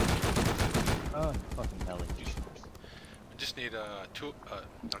 Oh, fucking heli. I just need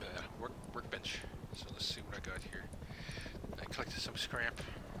workbench. So let's see what I got here. I collected some scrap.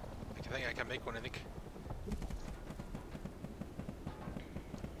 I think I can make one. I think.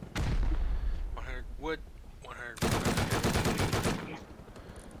 100 wood, 100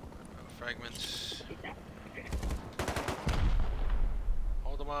 fragments.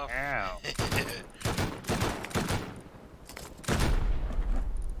 Hold them off. Ow.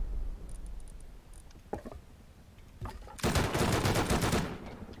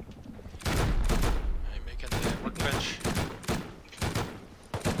 I'm making the workbench.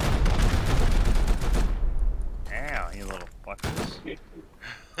 Ow, you little fuckers. Yeah.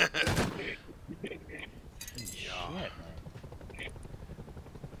 Shit, man.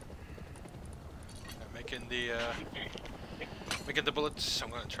 I'm making the bullets. I'm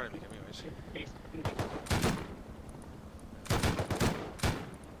gonna try to make them anyways.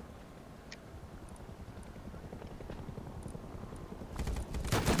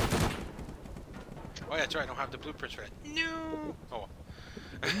 Oh yeah, that's right. I don't have the blueprints for that. No. Oh.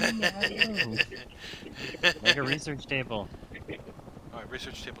 No. Make a research table. Alright,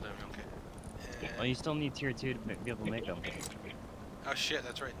 research table down. Okay. Well, you still need tier 2 to be able to make them. Oh shit,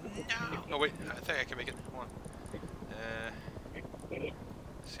 that's right. No. Oh wait, I think I can make it. Hold on.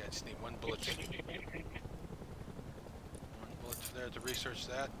 See, I just need one bullet. One bullet there to research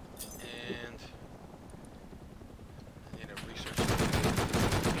that, and I need a research.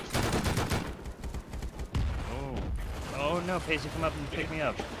 Oh. Oh no, Pacey, come up and pick me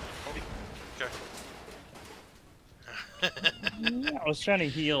up. Okay. I was trying to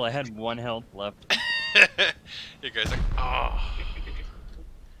heal. I had 1 health left. You guys like, oh.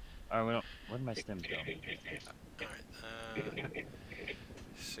 Alright, well, where did my stems go? Alright,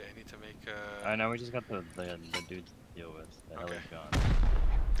 see, I need to make, I know, we just got the dude to deal with. The hell Okay. is gone.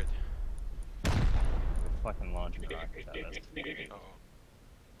 Good. Fucking launching rockets at us. Uh-oh.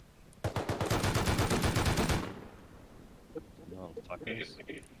 Little fuckers.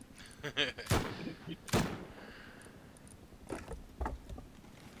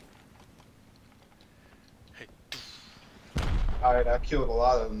 Hey. Alright, I killed a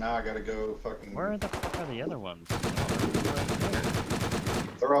lot of them. Now I gotta go fucking. Where the fuck are the other ones? Oh, they're right there.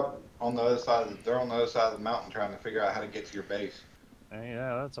 They're up on the other side. They're on the other side of the mountain trying to figure out how to get to your base.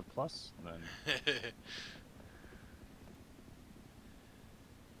 Yeah, that's a plus then.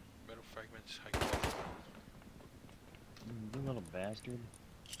 Metal fragments, high quality. You little bastard.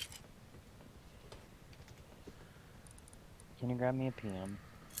 Can you grab me a PM?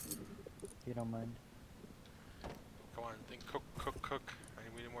 If you don't mind. Come on, then cook.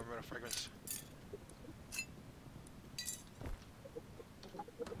 We need more metal fragments.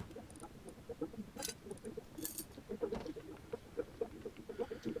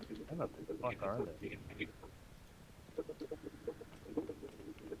 Where the fuck are they?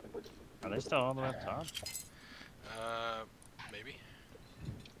 Are they still all the way up top? Maybe.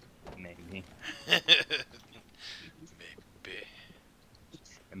 Maybe.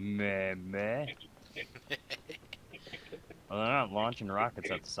 Maybe. Maybe. Well, they're not launching. launching rockets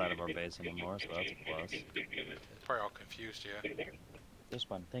at the side of our base anymore, so that's a plus. Probably all confused, yeah. This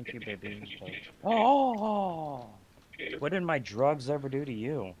one, thank you, baby. Oh! What did my drugs ever do to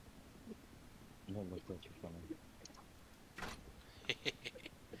you? No, look what you're funny.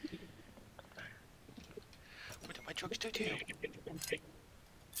 What did my drugs do to you?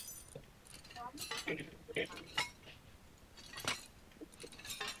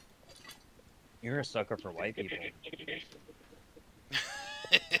 You're a sucker for white people.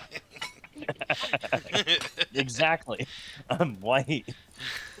 Exactly. I'm white.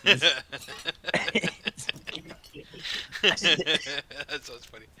 That sounds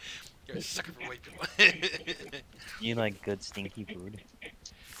funny. You're a sucker for white people. You like good stinky food?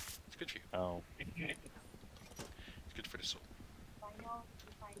 It's good for you. Oh. It's good for the soul. Final,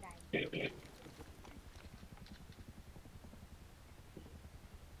 you find out.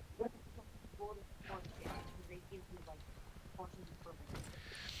 Go to sports and they give you like portions per minute.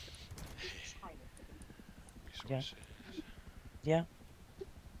 It's higher. Resources. Yeah.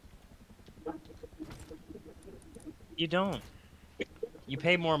 You don't. You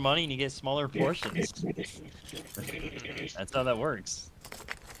pay more money and you get smaller portions. That's how that works.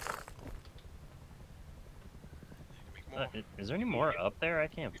 Make more. Is there any more up there? I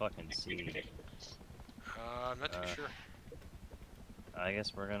can't fucking see. I'm not too sure. I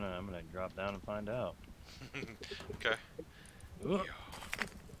guess I'm gonna drop down and find out. Okay. Ooh, Yo.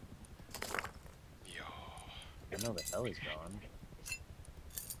 Yo. I know the hell he's gone.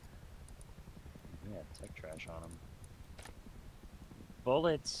 Yeah, tech trash on him.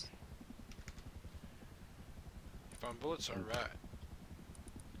 Bullets. You found bullets? Alright.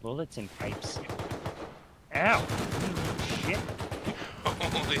 Bullets and pipes. Ow! Shit.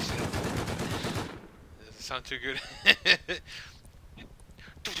 Holy shit. Doesn't sound too good.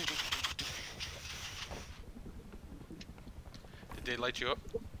 Did they light you up?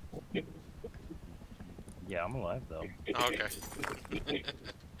 Yeah, I'm alive though. Oh, okay.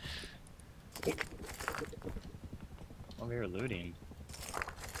 I'm here looting.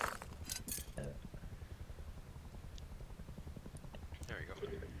 There you go.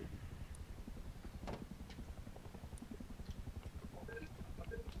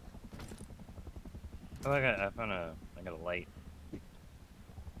 Oh, I got a light.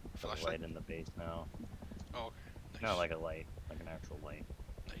 Got a Flashlight? light in the base now. Oh, okay. Nice. Not like a light, like an actual light.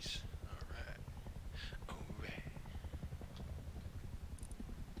 Nice. Alright. Alright.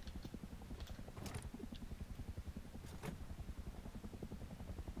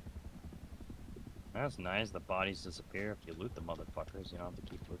 That's nice. The bodies disappear if you loot the motherfuckers. You don't have to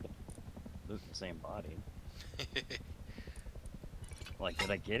keep looting the same body. Like, did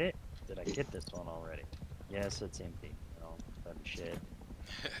I get it? Did I get this one already? Yes, it's empty. No, type of shit.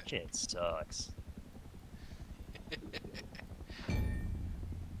 Shit sucks.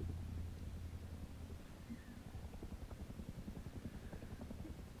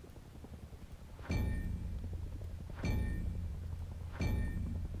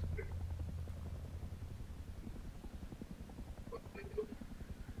 Put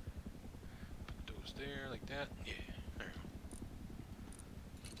those there, like that. Yeah. There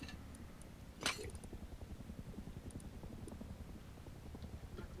you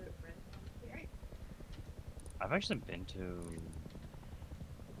I've actually been to...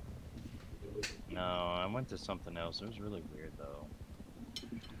 No, I went to something else. It was really weird, though. go.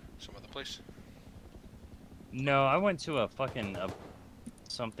 Some other place. No, I went to a fucking...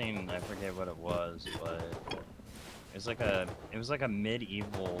 something, I forget what it was, but... It was like a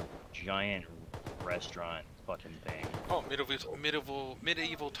medieval giant restaurant fucking thing. Oh,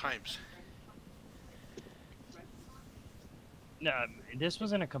 medieval times. No, this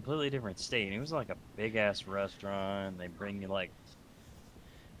was in a completely different state. It was like a big ass restaurant. They bring you like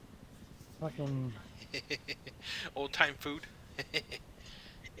fucking Old time food.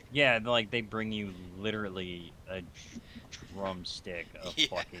 yeah, like they bring you literally a drumstick of Yeah.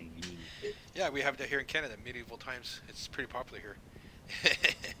 fucking meat. Yeah, we have that here in Canada. Medieval times. It's pretty popular here.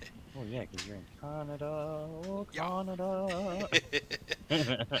 Oh yeah, 'cause you're in Canada, oh Yeah. Canada.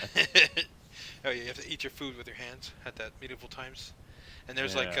 Oh, yeah, you have to eat your food with your hands at that medieval times. And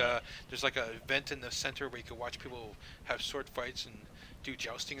there's Yeah. there's like a vent in the center where you can watch people have sword fights and do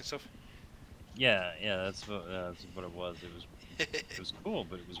jousting and stuff. Yeah, that's what it was. It was cool,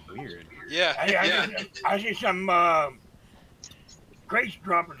 but it was weird. Yeah, yeah. I see some crates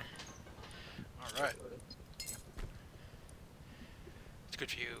dropping. All right. It's good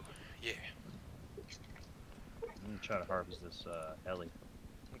for you. Yeah. I'm gonna try to harvest this heli.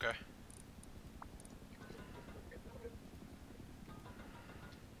 Okay.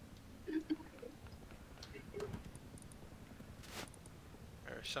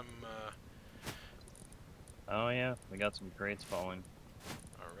 some. Oh yeah, we got some crates falling.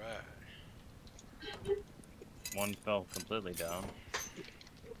 All right. One fell completely down.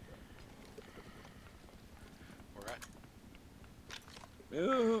 Where at?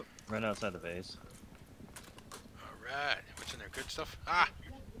 Right outside the base. All right. What's in there? Good stuff. Ah,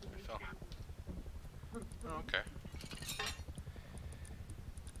 I fell. Oh, okay.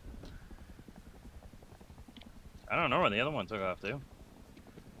 I don't know where the other one took off to. It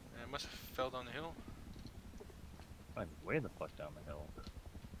must have fell down the hill. Like way the fuck down the hill.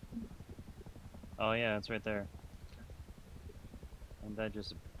 Oh yeah, it's right there. And that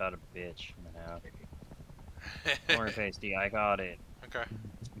just about a bitch and a half. Don't worry, Pasty, I got it. Okay.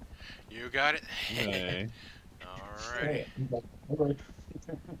 You got it. Okay. Alrighty.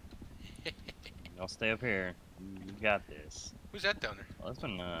 I'll stay up here. You got this. Who's that down there? Well, this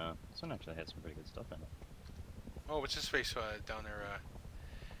one actually had some pretty good stuff in it. Oh, what's his face down there?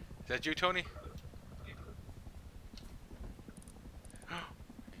 Is that you, Tony?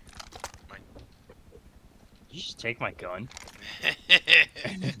 Mine. Did you just take my gun?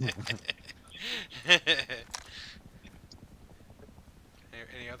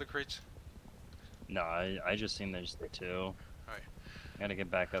 Any other crates? No, I just seen there's the two. Alright. Gotta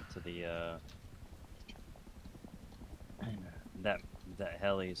get back up to the that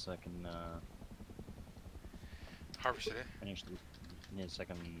heli so I can Harvest it, eh? finish the so I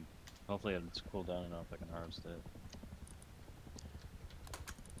can hopefully it's cooled down enough I can harvest it.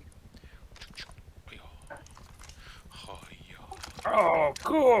 Oh, yeah. Oh,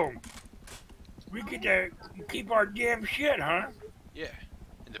 cool. We get to keep our damn shit, huh? Yeah.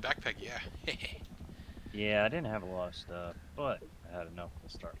 In the backpack, yeah. Yeah, I didn't have a lot of stuff, but I had enough to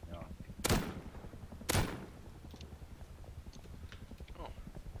start me off.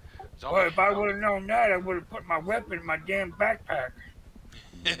 It's all Well, right. if I would have known that, I would have put my weapon in my damn backpack.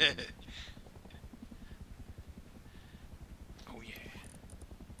 Oh, yeah.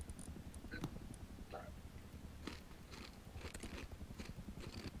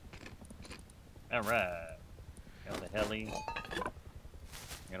 Alright. Got the heli. Got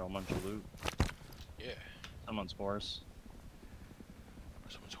a whole bunch of loot. Yeah. Someone's horse.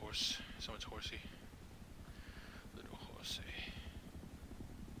 Someone's horse. Someone's horsey. Little horsey.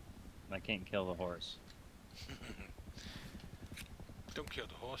 I can't kill the horse. Don't kill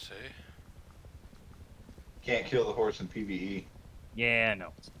the horse, eh? Can't kill the horse in PvE. Yeah,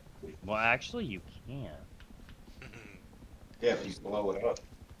 no. Well, actually, you can. Yeah, if you blow it up.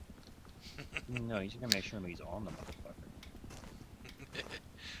 No, you just gotta make sure he's on the motherfucker.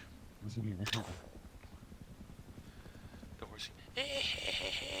 The horsey.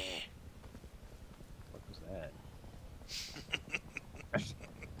 What was that?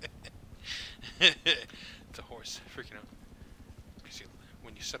 It's a horse freaking out. Because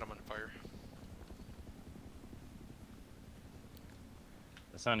when you set them on fire.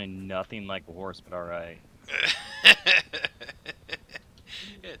 That sounded nothing like a horse, but alright.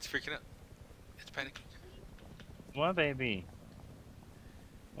 Yeah, it's freaking out. It's panicking. What, baby?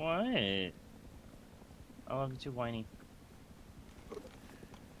 What? Oh, I'm too whiny.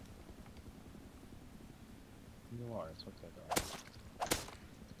 You are, it's okay though.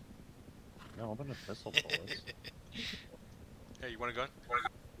 No, open the pistol bullets. Hey, you want a gun?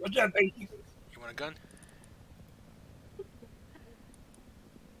 What's up, baby? You want a gun?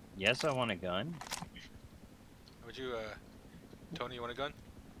 Yes, I want a gun. Would you, Tony, you want a gun?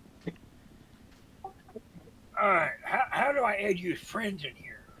 Alright, how do I add you as friends in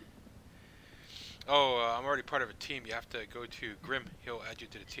here? Oh, I'm already part of a team. You have to go to Grim. He'll add you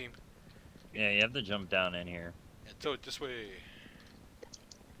to the team. Yeah, you have to jump down in here. Yeah, throw it this way.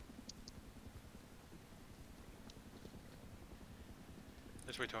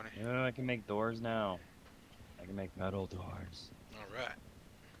 This way, Tony. Oh, I can make doors now. I can make metal doors. Alright.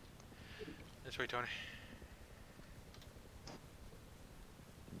 This way, Tony.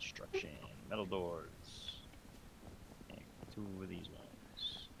 Construction. Metal doors. Make 2 of these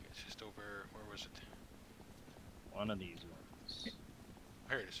ones. It's just over, where was it? 1 of these ones.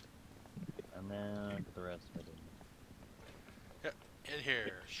 Here it is. And then put the rest of it in. In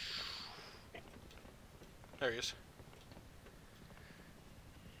here. There he is.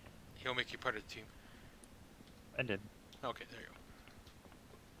 He'll make you part of the team. I did. Okay, there you go.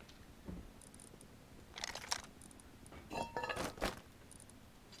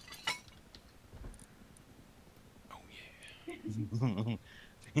 Oh yeah.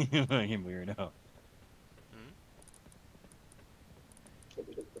 Fucking weirdo.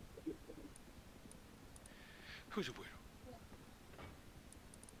 Who's a weirdo?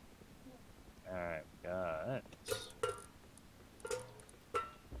 Alright, we got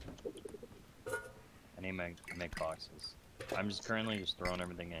make boxes. I'm just currently just throwing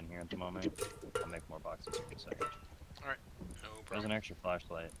everything in here at the moment. I'll make more boxes in a second. No There's problem. an extra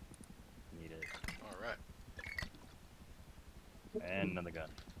flashlight. Need it. All right. And another gun.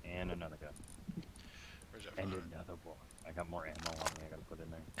 And another gun. Where's that? And another one. I got more ammo on me I gotta put in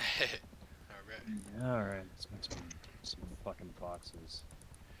there. All right. Alright, let's make some fucking boxes.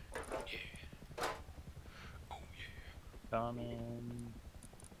 Yeah. Oh yeah. Common.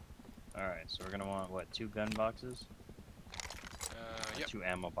 Alright, so we're gonna want, what, 2 gun boxes? Yep. 2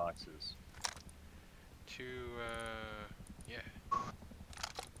 ammo boxes. 2. Yeah.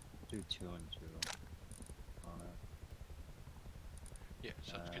 Do 2 and 2 on it. Yeah.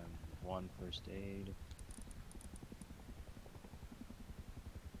 Sounds good. 1 first aid.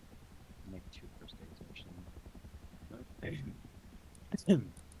 Make 2 first aids actually. There.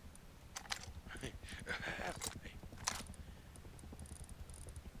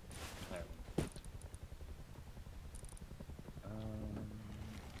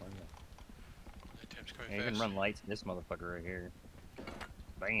 Where is it? That time's coming Yeah, you fast. can run lights in this motherfucker right here.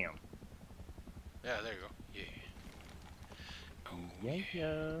 Bam. Yeah. There you go. Yeah. Oh Yeah,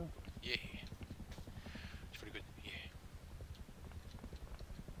 yeah. yeah. It's pretty good. Yeah.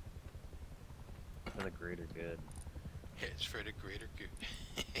 For the greater good. Yeah. It's for the greater good.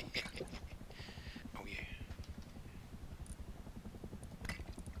 Oh yeah.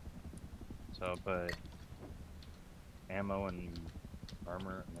 So I'll put ammo and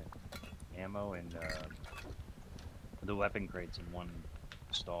armor, ammo and the weapon crates in one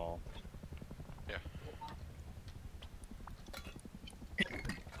stall. Yeah.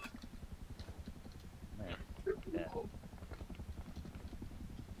 Man, yeah.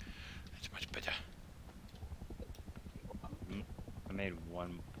 It's much better. I made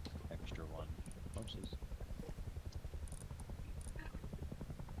 1 extra one. Oopsies.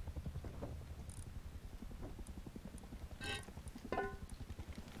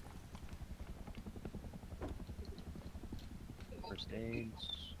 First aids.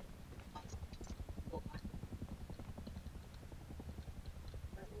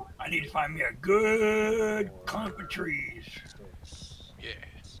 I need to find me a good 4, clump of trees. 6, Yeah.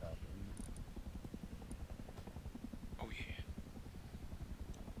 7. Oh yeah.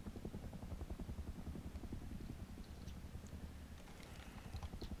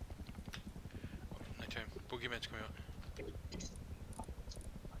 Oh, nighttime. Boogeyman's coming out.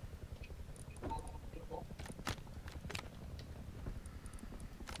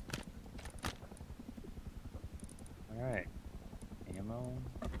 Alright. Ammo.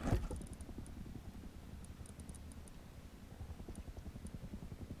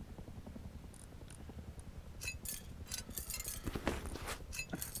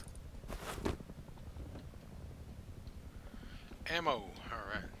 Ammo. All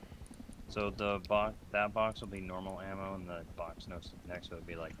right. So that box will be normal ammo, and the box next to it will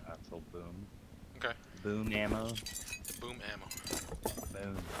be like actual boom. Okay. Boom ammo. The boom ammo.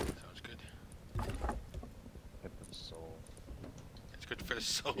 Boom. Sounds good. Good for the soul. It's good for the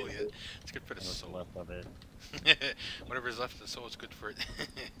soul. Yeah. It's good for the What's soul. left of it. Whatever's left of the soul is good for it.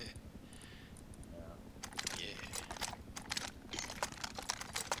 Yeah. Yeah.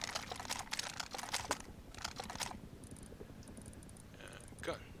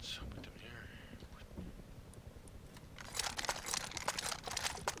 Guns. I'll put them here.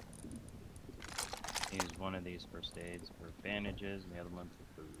 Use one of these first aids for bandages, and the other one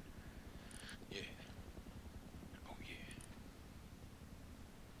for food. Yeah. Oh yeah.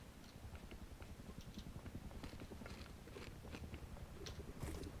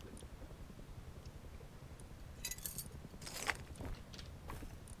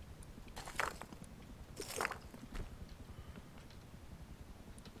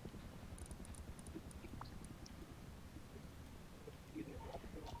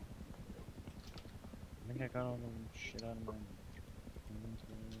 I think I got all the shit out of my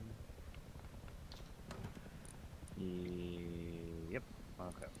inventory. Yep.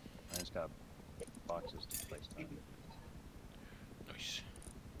 Okay. I just got boxes to place down. Nice.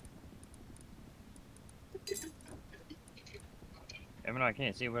 Even though I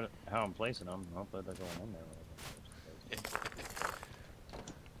can't see how I'm placing them, hopefully they're going in there.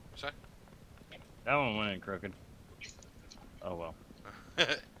 What's that? That one went in crooked. Oh well.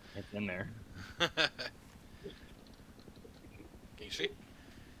 It's in there. Can you see?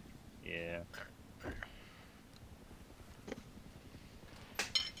 Yeah.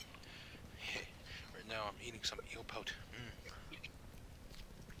 Right now I'm eating some eel pout.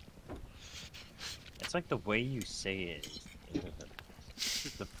 It's like the way you say it.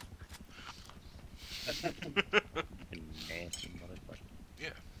 The fucking nasty motherfucker.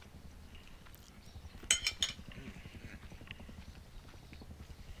 Yeah.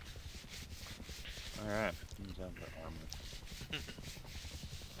 Alright. Jump armor.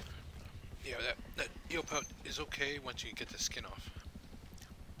 Yeah, that eel pout is okay once you get the skin off.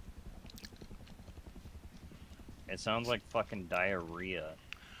 It sounds like fucking diarrhea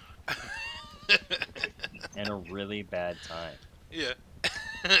and a really bad time. Yeah.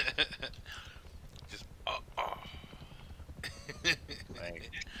 Just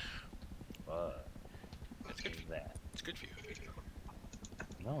Like, fuck. It's good. What is that? It's good for you.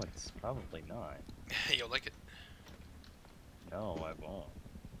 No, it's probably not. You'll like it. No, I won't.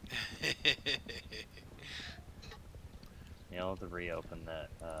 Yeah, I'll have to reopen that,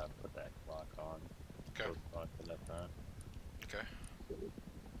 put that clock on. Okay. Close clock to that front. Okay.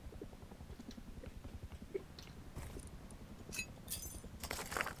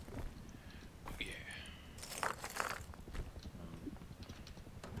 Oh yeah.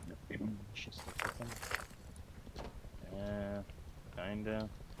 She's still cooking. Yeah, kinda.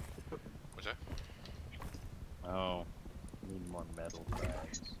 What's that? Oh, need more metal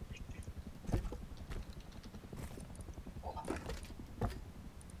frags.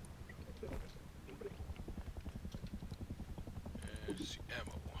 There's the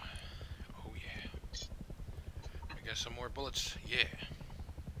ammo. Oh yeah. I got some more bullets. Yeah.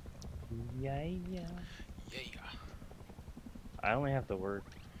 Yeah. Yeah. I only have to work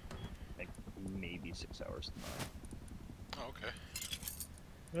like maybe 6 hours tomorrow. Oh, okay.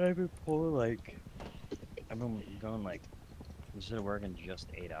 I've been pulling like, I've been going like, instead of working just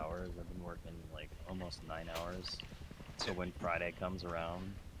 8 hours, I've been working like almost 9 hours. So when Friday comes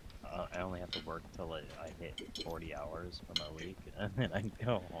around, I only have to work till I hit 40 hours for my week, and then I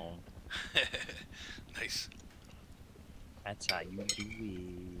go home. Nice. That's how you do it.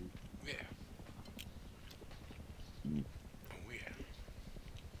 Yeah. Oh yeah.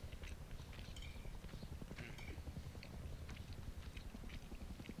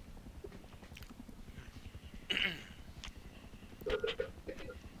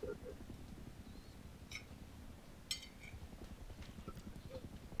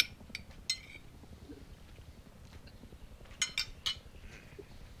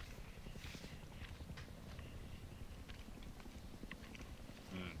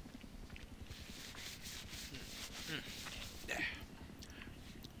 Mm. Yeah.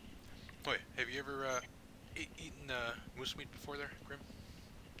 Wait, have you ever eaten moose meat before there, Grim?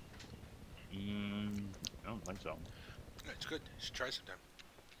 I don't think so. Yeah, it's good. You should try sometime.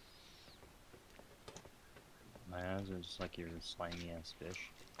 My eyes are just like your slimy ass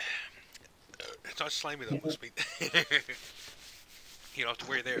fish. It's not slimy though, moose meat. You don't have to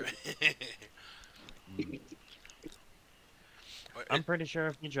worry there. I'm pretty sure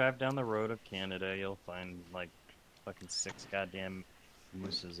if you drive down the road of Canada, you'll find like fucking 6 goddamn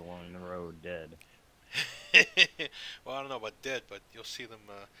mooses along the road dead. Well, I don't know about dead, but you'll see them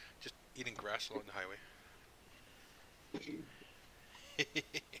just eating grass along the highway.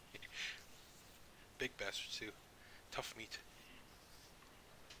 Big bastards too. Tough meat.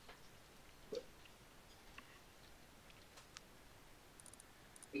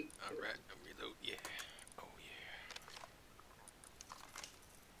 Alright, reload, yeah. Oh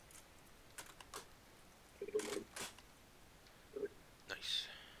yeah. Nice.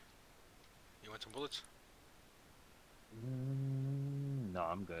 You want some bullets? No,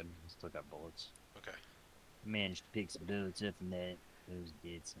 I'm good. I still got bullets. Okay. Managed to pick some bullets up from that. Those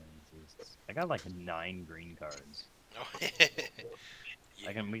dead scientists. I got like 9 green cards. Oh,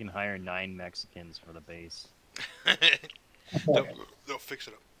 yeah. We can hire 9 Mexicans for the base. They'll fix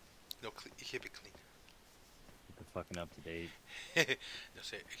it up. They'll keep it clean. Keep it fucking up to date. They'll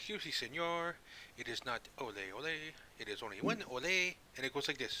say, "Excuse me, senor. It is not ole ole. It is only one ole." And it goes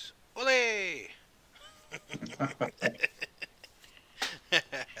like this. Ole!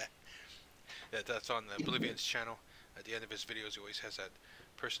 Yeah, that's on the Bolivian's channel. At the end of his videos, he always has that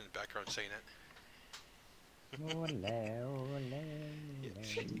person in the background saying that. Ole, ole, Yeah,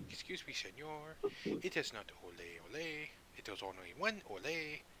 excuse me, senor. It is not ole ole. It is only one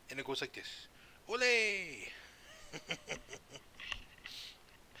ole. And it goes like this. Ole! I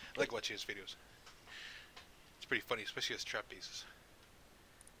like watching his videos. It's pretty funny, especially his trap bases.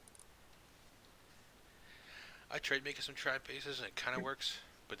 I tried making some trap bases and it kind of works,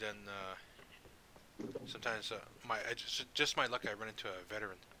 but then sometimes just my luck, I run into a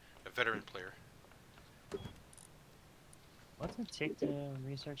veteran player. What's it take to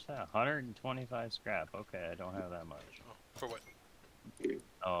research that? 125 scrap. Okay, I don't have that much. Oh, for what?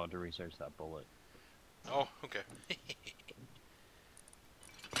 Oh, to research that bullet. Oh, okay.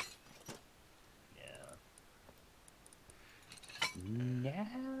 Yeah.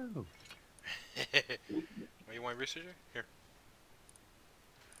 No. Oh, you want to research it? Here.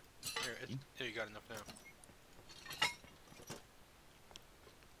 Here, There, you got enough now.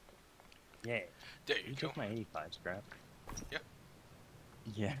 Yeah. There You you go. took my 85 scrap. Yeah.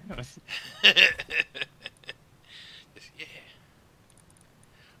 Yeah. Yes, yeah.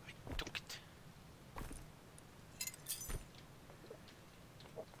 I took it.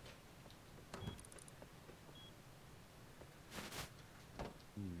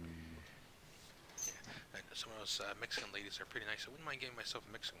 And some of those Mexican ladies are pretty nice. I wouldn't mind getting myself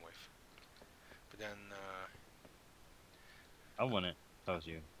a Mexican wife. But then, I wouldn't. That was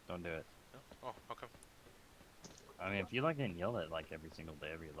you. Don't do it. no? Oh, how come? I mean, if you like getting yelled at like every single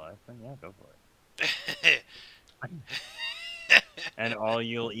day of your life, then yeah, go for it. And all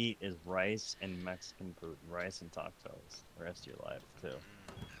you'll eat is rice and Mexican food, rice and tacos, the rest of your life too.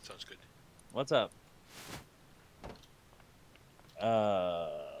 That sounds good. What's up?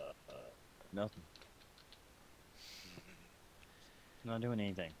 Nothing. Not doing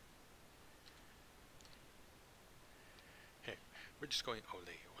anything. We're just going ole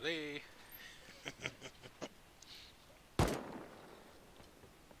ole.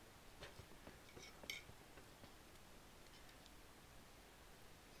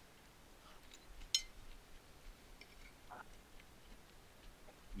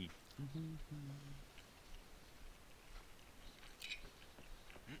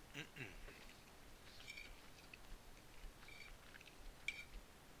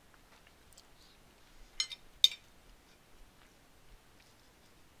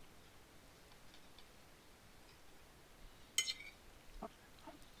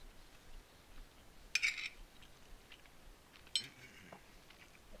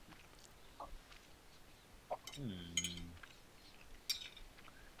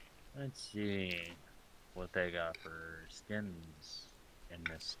 Let's see what they got for skins in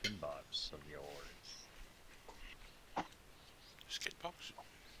this skin box of yours. Skate box.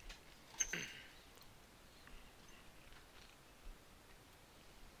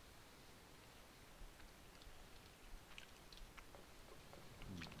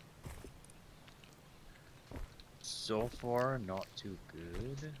 So far, not too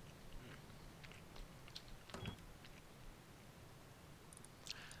good.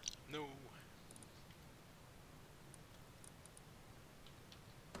 No.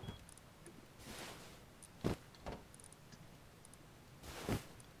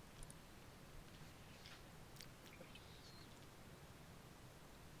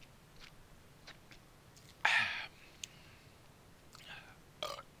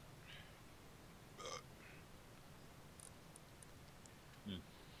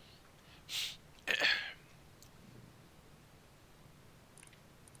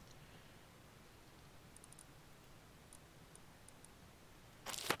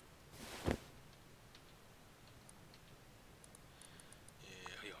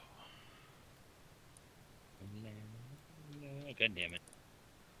 God damn it.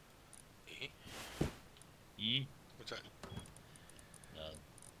 E? What's that? No.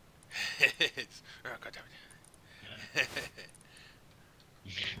 It's, oh, God damn it.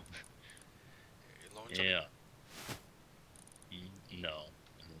 You loan something? Yeah. No.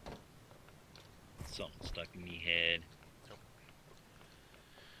 Something stuck in me head.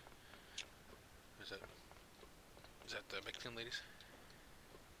 Is that the Mexican ladies?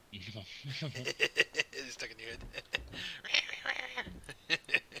 No. It's stuck in your head.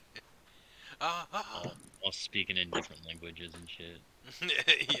 All speaking in different languages and shit.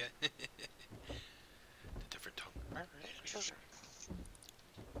 Yeah. The different tongue.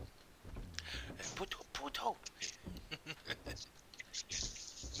 Puto, puto.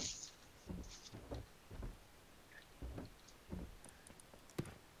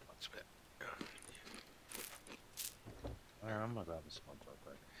 What's that? Alright, I'm gonna grab a smoke real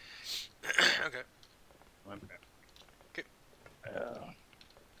quick. Okay. Okay. Okay.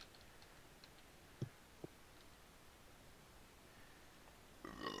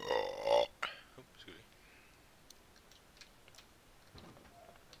 Oh, excuse me.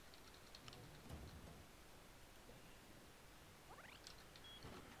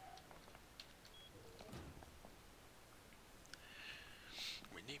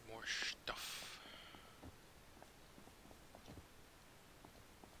 We need more stuff.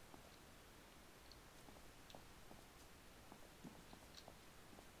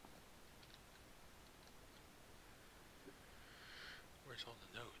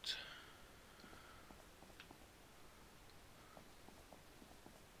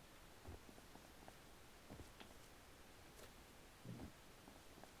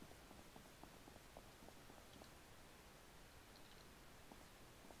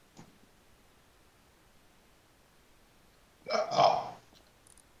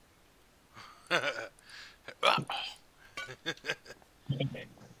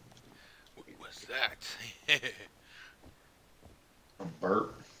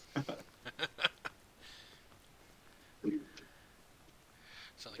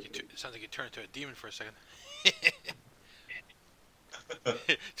 Sounds like you turned into a demon for a second.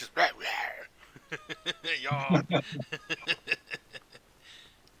 Just yaw.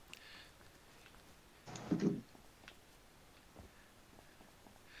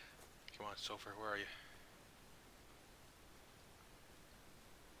 Come on, Sofer, where are you?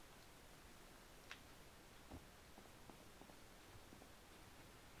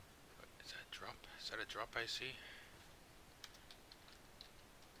 Is that a drop? Is that a drop I see?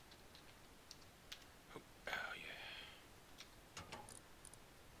 Oh, oh yeah.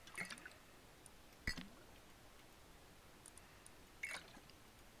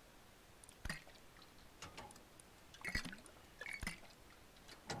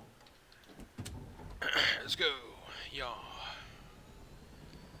 Let's go. Yaw.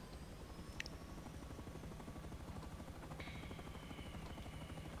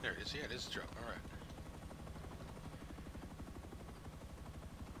 There it is. Yeah, it is a drop. All right.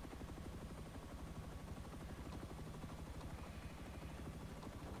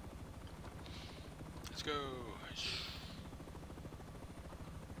 Let's go.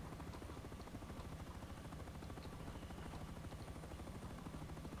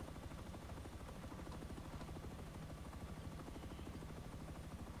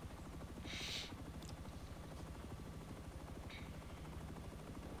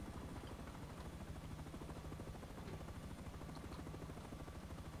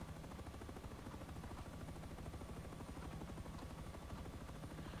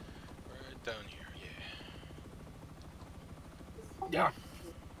 Right down here. Yeah. Yeah.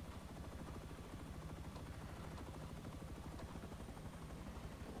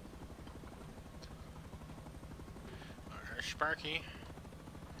 Sparky.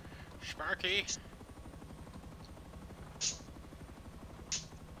 Sparky.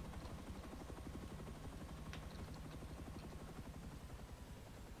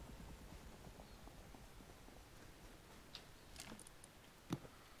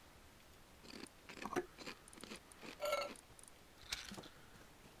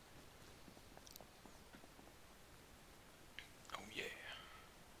 Oh yeah.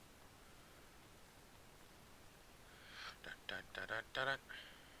 Dun, dun, dun, dun, dun, dun.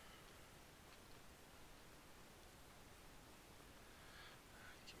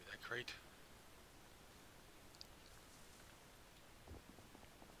 Give me that crate.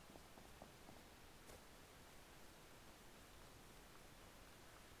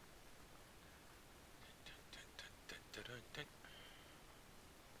 Dun, dun, dun, dun, dun, dun.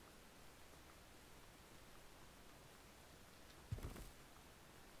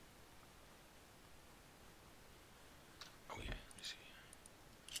 Oh yeah, let me see.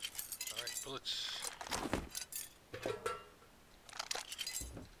 Alright, bullets.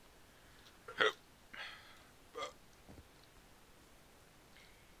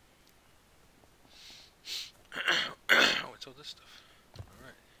 Oh, it's all this stuff.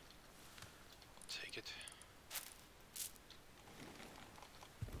 Alright. I'll take it.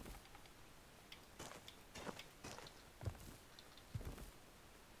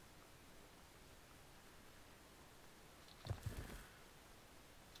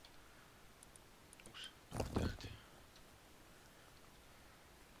 Oops, not that.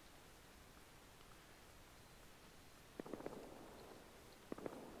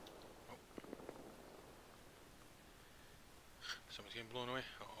 Oh. Somebody's getting blown away.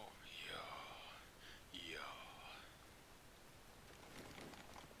 Oh, yeah. Yeah.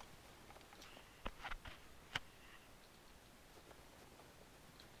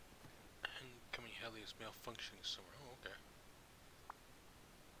 Incoming heli is malfunctioning somewhere. Oh, okay.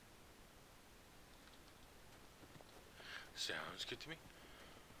 Sounds good to me.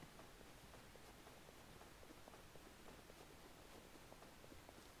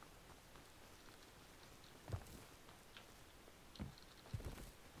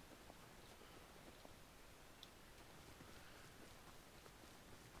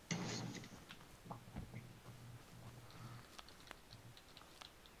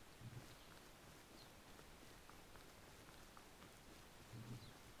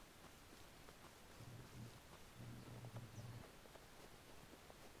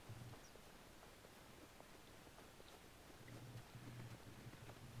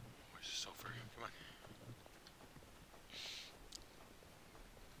 Where's the sulfur? Come on.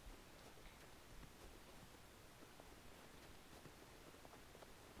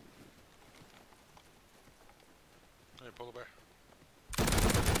 Hey, polar bear.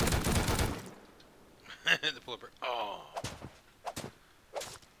 The polar bear. Oh.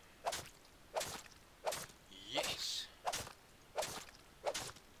 Yes.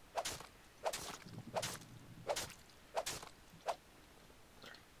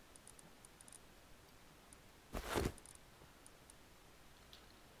 There.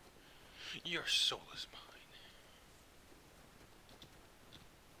 Your soul is mine.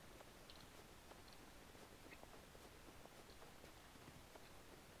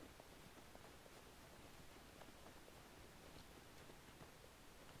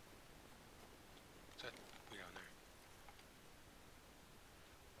 What's that way down there?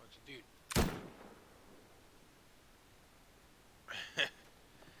 What's a dude?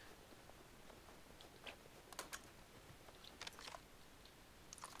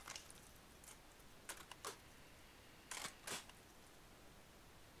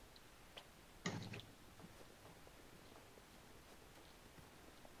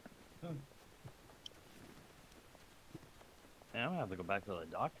 Man, I'm gonna have to go back to the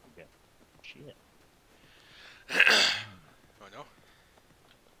doctor again. Shit. Oh no?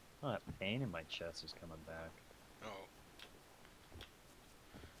 Oh, that pain in my chest is coming back. Oh.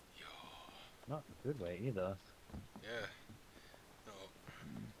 Yo. Not in a good way either. Yeah. No.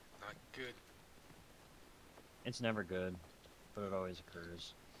 Not good. It's never good, but it always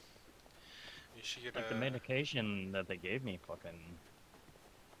occurs. You should get Like the medication that they gave me fucking,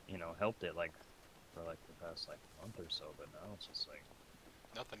 you know, helped it like for like the past like month or so, but now it's just like,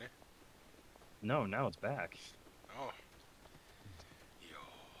 nothing, eh? no, now it's back. Oh. Yo.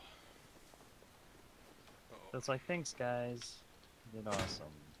 Oh. So it's like, thanks guys, you did awesome.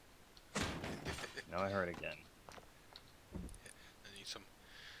 Now I hurt again. I need some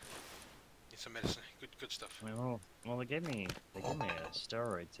medicine. Good stuff. Well, they gave me a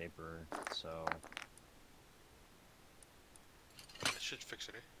steroid taper, so That should fix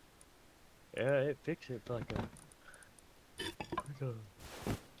it, eh? yeah, it fixed it for like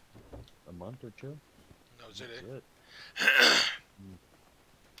a month or two. That was it, That's eh? it.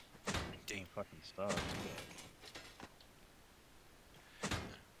 Damn. It fucking sucks.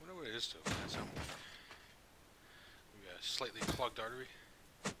 Wonder what it is though. That's maybe a slightly clogged artery.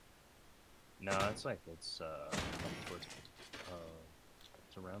 No, it's like it's towards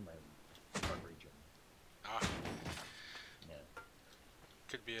it's around my heart region. Ah, Yeah.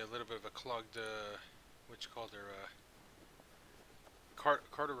 could be a little bit of a clogged, what you call their,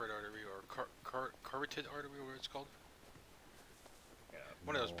 carotid artery or carotid artery, or what it's called. Yeah.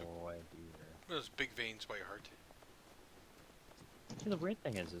 One of those no idea. One of those big veins by your heart. See, the weird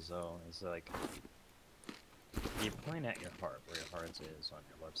thing is though, is like you point at your heart where your heart is on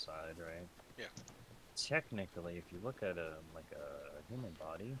your left side, right? Yeah. Technically, if you look at a human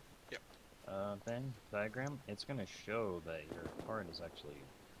body, Yep. diagram, it's gonna show that your heart is actually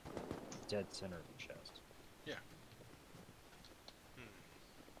dead center of the chest. Yeah. Hmm.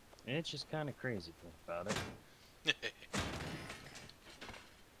 And it's just kind of crazy to think about it. Yeah.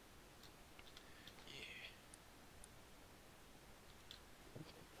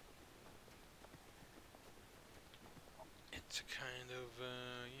 It's a kind of,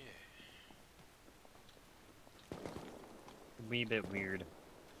 A wee bit weird.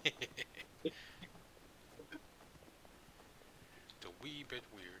 yeah. The wee bit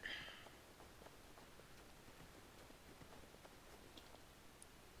weird.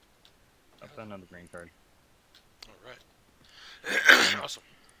 I found another green card. Alright. Awesome.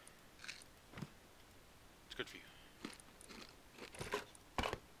 It's good for you.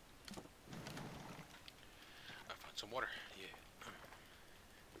 I found some water. Yeah.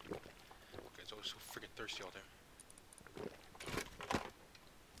 Guys always so freaking thirsty all day.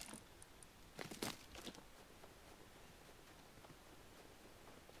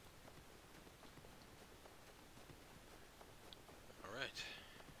 Alright.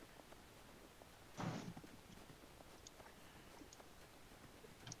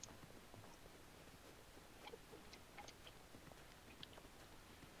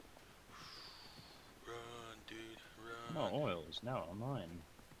 Run, dude, run. No, oil is now online.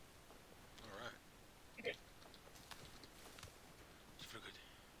 Alright. It's feel good.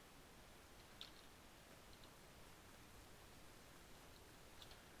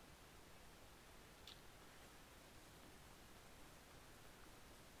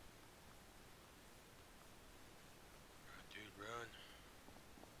 Run, dude, run.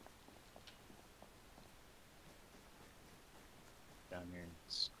 Down here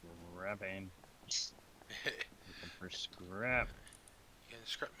scrapping. Looking for scrap. Yeah,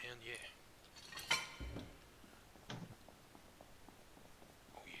 scrap man, yeah.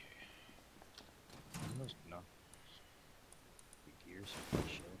 Oh yeah. Those no. Gears and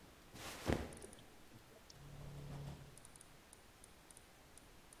shit.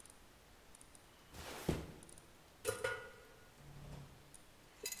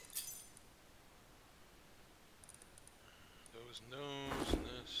 Those nose and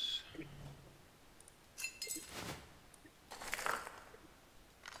this.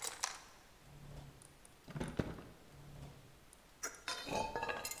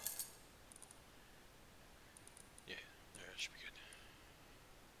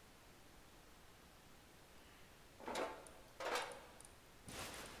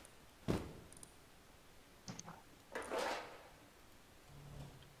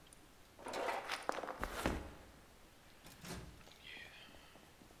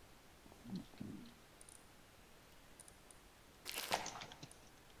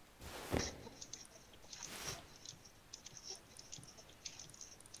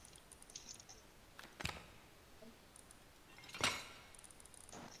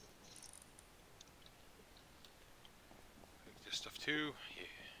 2. Yeah.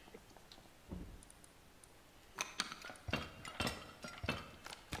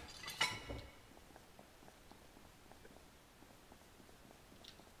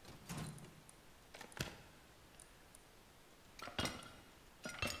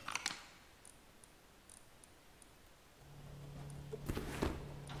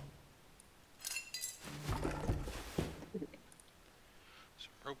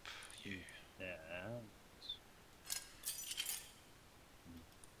 Some rope. Yeah. Yeah.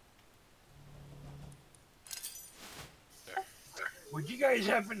 Would you guys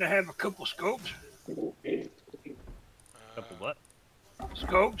happen to have a couple scopes? Couple what?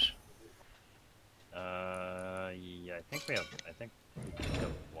 Scopes? Yeah, I think we have. I think we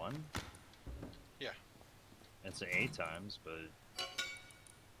have one. Yeah. It's 8 times, but.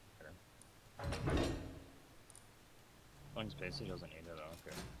 Sure. As long as Pacey doesn't need it, I don't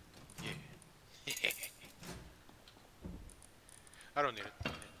care. Yeah. I don't need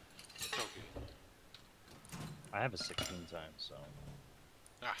it. It's all good. I have a 16 times, so.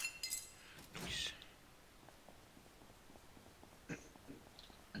 Ah. Nice.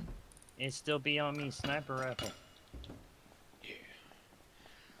 It still be on me, sniper rifle. Yeah.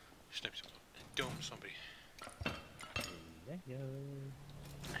 Snipe someone. Dome somebody. Yeah, yeah. Oh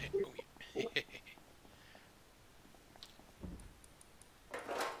yeah.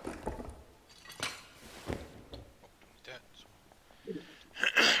 Don't need that.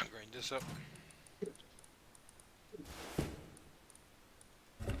 So grind this up.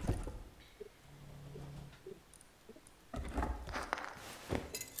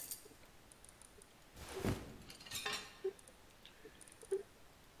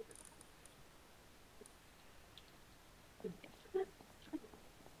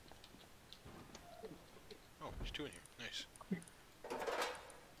 Oh, there's 2 in here. Nice.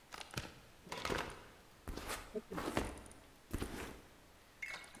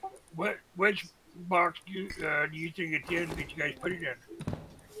 Which box do you think it's in that you guys put it in?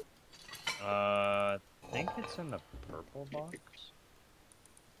 I think it's in the purple box.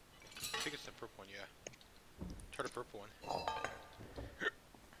 I think it's the purple one, yeah. Try the purple one. Oh,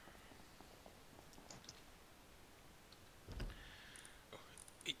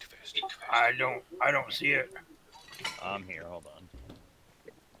 eat too fast. I don't see it. I'm here, hold on.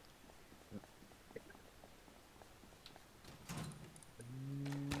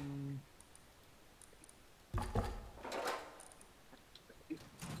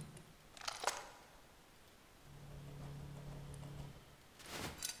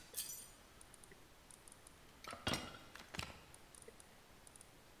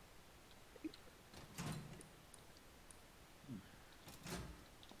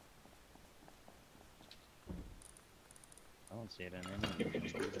 I don't see it in any.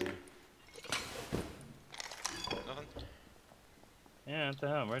 Nothing? Yeah, what the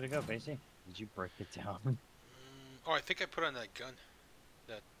hell? Where'd it go, Pacey? Did you break it down? Oh, I think I put on that gun.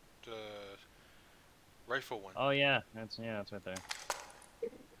 That, rifle one. Oh yeah, that's right there.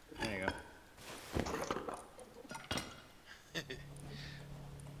 There you go.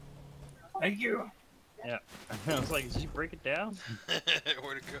 Thank you. Yeah. I was like, did you break it down?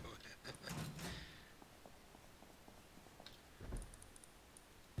 Where'd it go?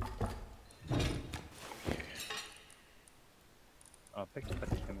 Oh, I picked up a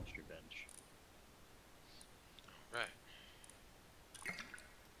chemistry bench. Right.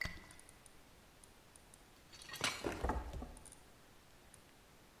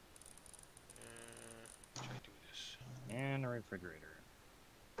 Try to do this. And a refrigerator.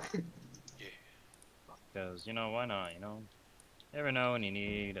 Yeah. Because, you know, why not, you know? Never know when you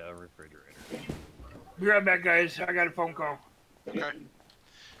need a refrigerator. Be right back, guys. I got a phone call. Okay. You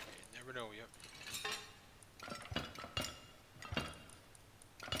never know, yep.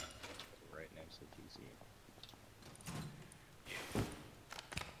 Right next to TC.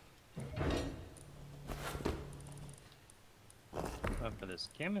 But for this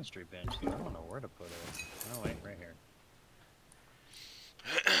chemistry bench, I don't know where to put it. Oh, wait, right here.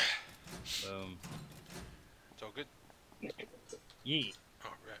 Boom. It's all good? Yeet.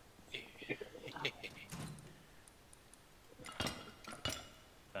 Alright.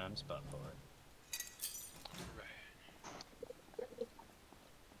 Found a spot for it. Alright.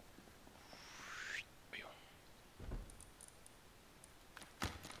 Ayo.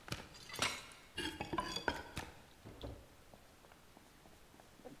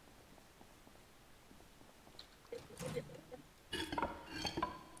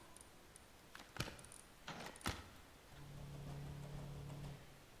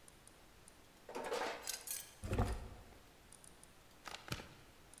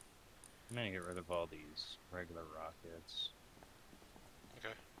 I'm gonna get rid of all these regular rockets.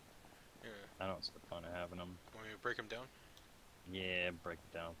 Okay. Yeah. I don't see the point of having them. Want me to break them down? Yeah, break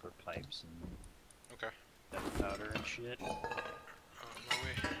it down for pipes and Okay. powder and shit. My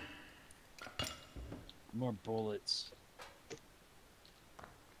way. More bullets.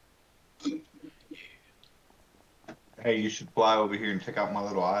 Hey, you should fly over here and check out my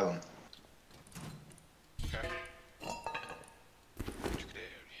little island. Okay. Check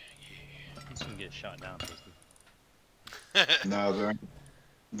it out. You can get shot down, Twisty. Yeah. No,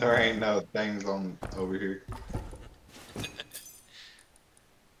 there ain't no things on over here.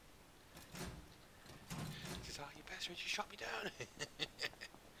 Says, oh, you bastard, you shot me down.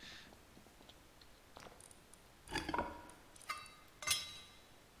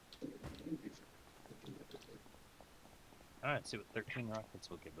 Alright, see what 13 rockets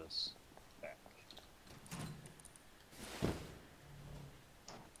will give us back.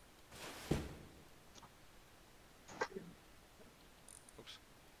 Oops.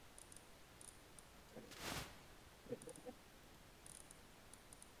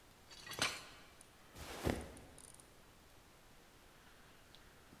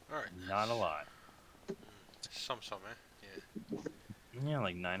 Alright. Not a lot. Some, eh? Yeah. Yeah,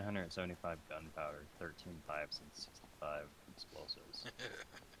 like 975 gunpowder, 13 pipes, and 65 explosives.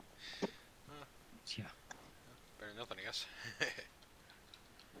 Yeah. Better than nothing, I guess.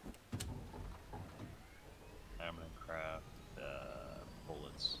 I'm gonna craft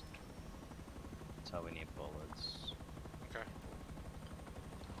bullets. That's how we need bullets. Okay.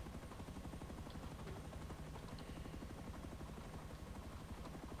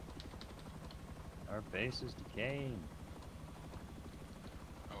 Our base is decaying.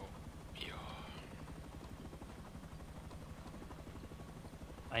 Oh. Yeah.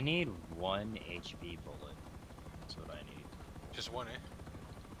 I need 1 HP bullet. That's what I need. Just one, eh?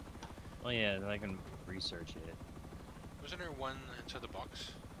 Well, yeah, then I can research it. Wasn't there one inside the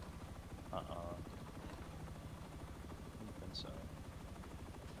box? I don't think so.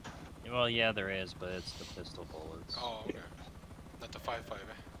 Yeah, well, yeah, there is, but it's the pistol bullets. Oh, okay. Not the 5.5,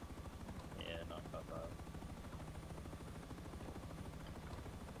 eh? Yeah, not that bad.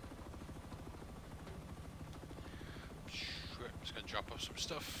 Sure. Just gonna drop off some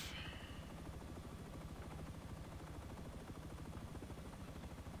stuff.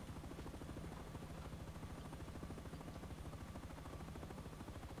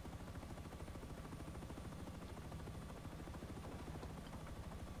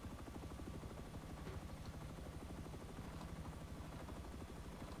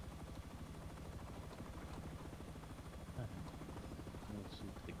 Let's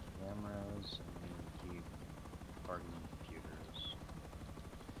keep the cameras and keep parking computers.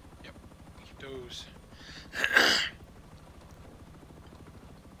 Keep those.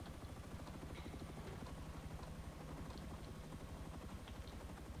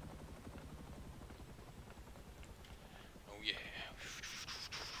 Oh yeah.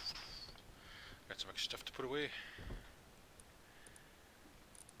 Got some extra stuff to put away.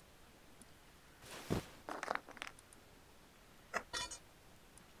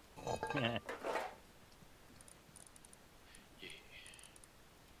 Yeah.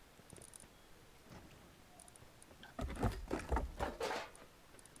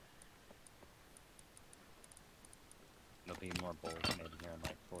 There'll be more bullets made here in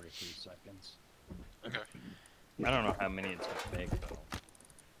like 43 seconds. Okay. I don't know how many it's gonna make though.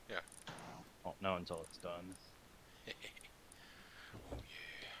 Yeah. Won't know until it's done. Oh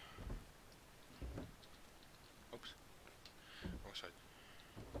yeah. Oops. Wrong side.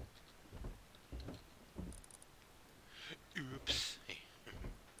 Oops.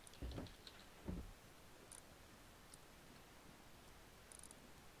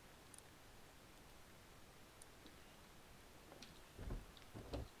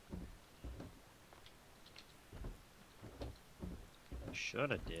 I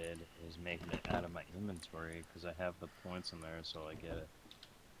should have did is making it out of my inventory because I have the points in there, so I get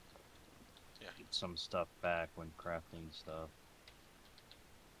Yeah. some stuff back when crafting stuff.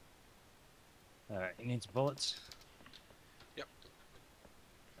 Alright, it needs bullets. Yep.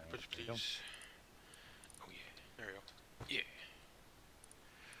 Alright, Push, there we go. please. Oh yeah. There we go. Yeah.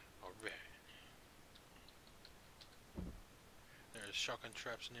 All right. There's shotgun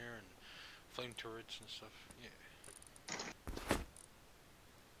traps in there and flame turrets and stuff. Yeah.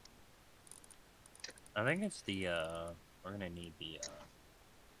 I think it's the we're gonna need the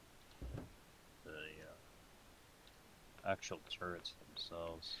actual turrets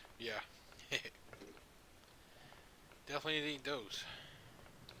themselves. Yeah. Definitely need those.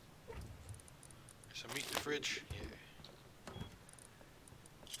 There's some meat in the fridge. Yeah.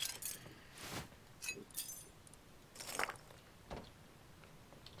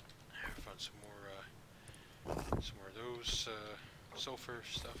 those sulfur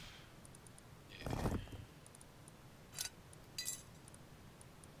stuff. Yeah.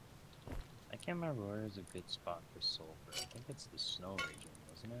 I can't remember where is a good spot for sulfur. I think it's the snow region,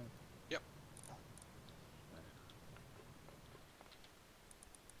 wasn't it? Yep.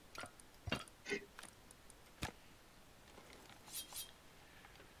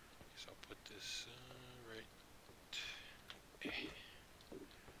 So I'll put this right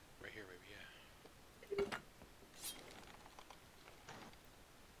here, maybe. Yeah.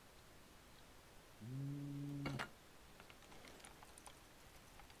 Mm.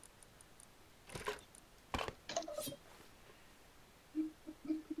 So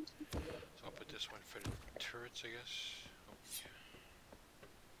I'll put this one for the turrets, I guess. Oh, yeah.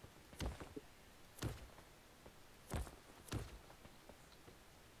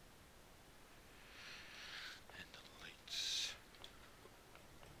 And the lights.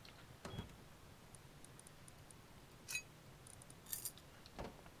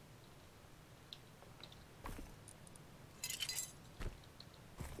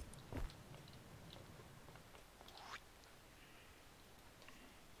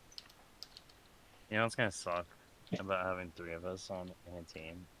 You know what's gonna suck about having 3 of us on in a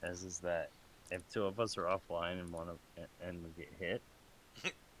team is that if 2 of us are offline and and we get hit.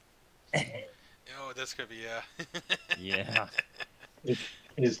 Oh, that's gonna be Yeah.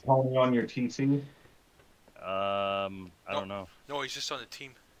 Is Tony on your TC? I don't know. No, he's just on the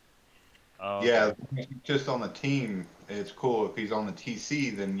team. Oh, okay. Yeah, if he's just on the team. It's cool. If he's on the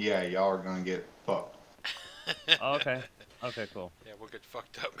TC, then yeah, y'all are gonna get fucked. Oh, okay. Okay, cool. Yeah, we'll get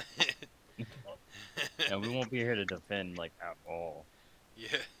fucked up. Yeah, we won't be here to defend like at all.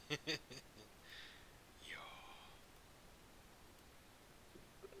 Yeah. Yo.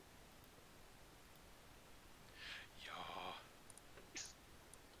 Yo.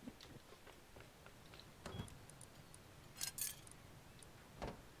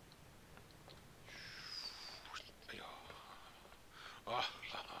 Yo. Oh.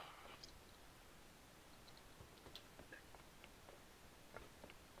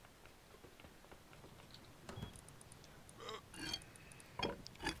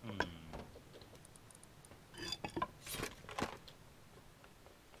 Hmm.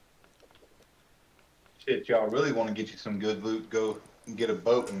 Shit, y'all really want to get you some good loot? Go get a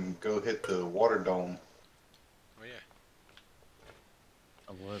boat and go hit the water dome. Oh yeah.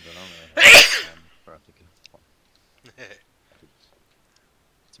 I would, but I don't really have time for it to get fun.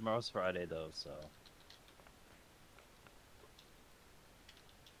 Tomorrow's Friday though, so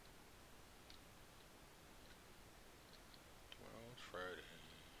Tomorrow's Friday.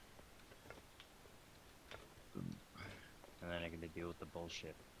 and then I get to deal with the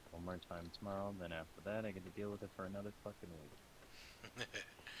bullshit one more time tomorrow. Then after that, I get to deal with it for another fucking week.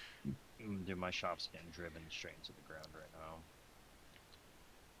 Dude, my shop's getting driven straight into the ground right now.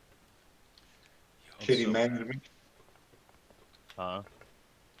 It's Shitty so bad. management. Huh?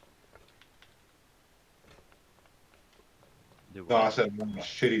 Do No, I what? said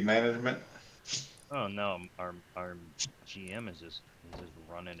shitty management. Oh no, our GM is just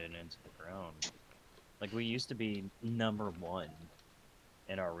running it into the ground. Like we used to be #1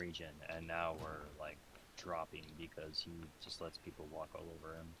 in our region, and now we're like dropping because he just lets people walk all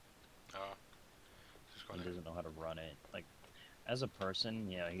over him. Just He gonna. doesn't know how to run it. Like as a person,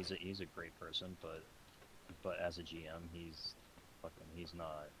 yeah, he's a great person, but as a GM, he's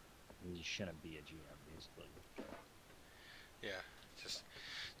not. He shouldn't be a GM basically. Yeah. Just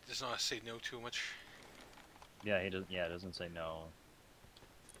not say no too much. Yeah, he does. Yeah, doesn't say no.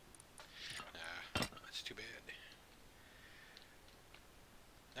 That's too bad.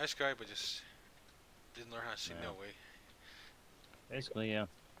 Nice guy, but just didn't learn how to say Yeah. no. Way. Basically, yeah.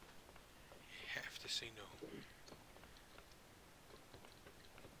 You have to say no.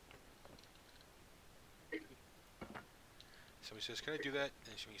 Somebody says, "Can I do that?"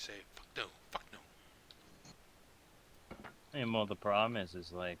 And somebody say, "Fuck no, fuck no." And well, the problem is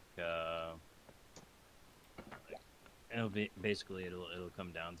like it'll be basically it'll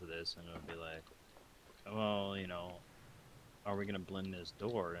come down to this, and it'll be like, well, you know, are we gonna blend this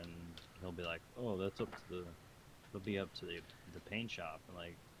door? And he'll be like, oh, that's up to the, it'll be up to the paint shop. And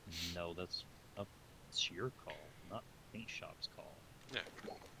like, no, that's up, it's your call, not the paint shop's call. Yeah.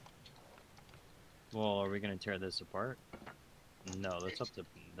 Well, are we gonna tear this apart? No, that's up to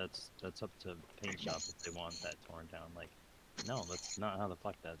paint shop if they want that torn down. Like, no, that's not how the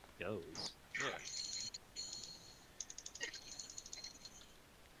fuck that goes. Yeah.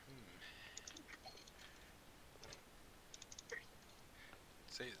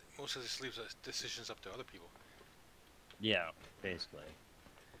 Say most of this leaves us decisions up to other people. Yeah, basically.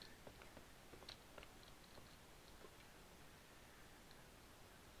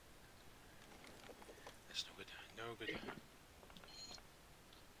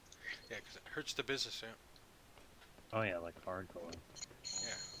 Yeah, because it hurts the business. Yeah. Oh yeah, like hardcore.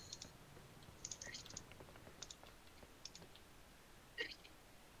 Yeah.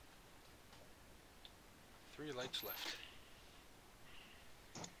 Three lights left.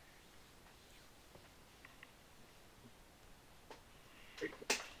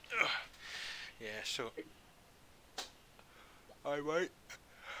 Ugh. Yeah, so I might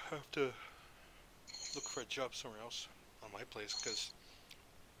have to look for a job somewhere else on my place because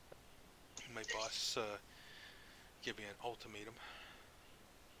my boss gave me an ultimatum.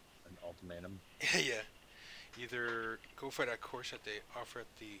 An ultimatum. Yeah, either go for that course that they offer at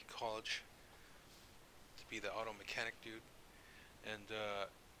the college to be the auto mechanic dude, and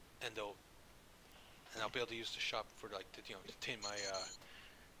and they'll and I'll be able to use the shop for like to to attain my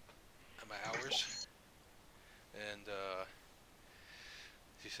hours. And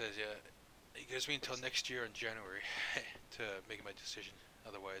he says, yeah, he gives me until next year in January to make my decision.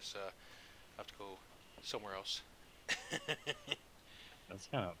 Otherwise, I have to go somewhere else. That's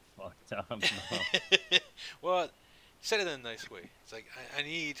kind of fucked up. Though. Well, said it in a nice way. It's like I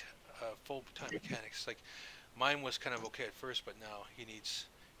need full-time mechanics. Like mine was kind of okay at first, but now he needs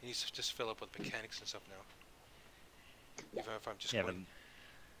to just fill up with mechanics and stuff now. Even if I'm just Yeah, going.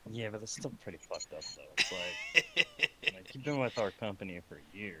 yeah, but that's still pretty fucked up though. It's like you've been with our company for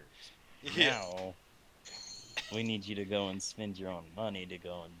years. Yeah. Now we need you to go and spend your own money to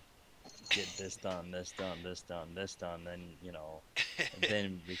go and get this done, this done, this done, this done. Then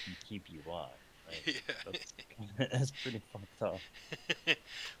then we can keep you on. Like, Yeah. that's pretty fucked up.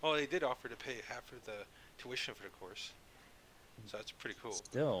 Well, they did offer to pay half of the tuition for the course, so that's pretty cool.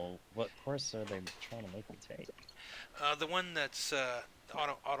 Still, what course are they trying to make you take? The one that's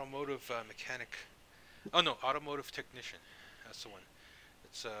automotive mechanic. Oh no, automotive technician. That's the one.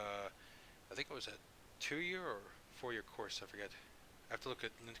 It's I think it was a 2-year or 4-year course. I forget. I have to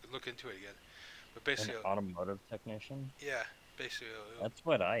look into it again. But An basically, automotive technician? yeah, basically. That's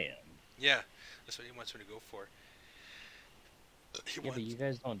what I am. Yeah, that's what he wants me to go for. Yeah, but you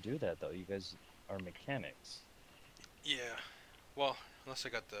guys don't do that though. You guys are mechanics. Yeah, well, unless I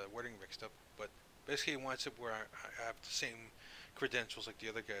got the wording mixed up. But basically, he wants it where I have the same credentials like the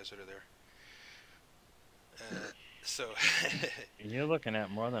other guys that are there. So. You're looking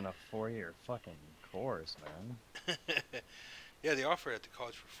at more than a 4-year fucking course, man. Yeah, they offer it at the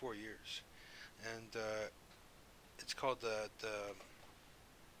college for 4 years, and it's called the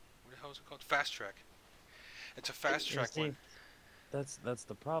what the hell is it called? Fast track. It's a fast track See, one. that's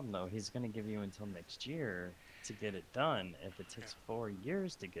the problem though. He's gonna give you until next year to get it done. If it takes 4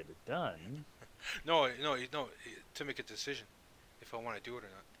 years to get it done. No, to make a decision if I want to do it or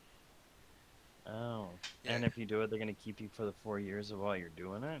not. Oh. Yeah. And if you do it, they're gonna keep you for the 4 years while you're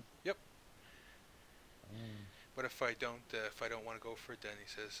doing it. Yep. Oh. But if I don't want to go for it, then he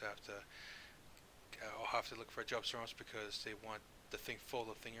says I'll have to look for a job somewhere else because they want the thing full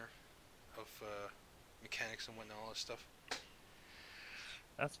of of mechanics and whatnot, all this stuff.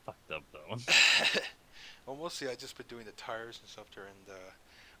 That's fucked up though. Well, mostly I just been doing the tires and stuff during the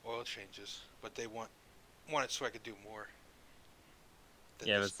oil changes, but they want it so I could do more.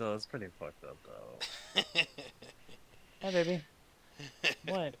 Yeah, but still, it's pretty fucked up though. Hi, baby.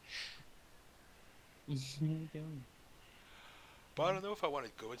 What? What are you doing? But I don't know if I want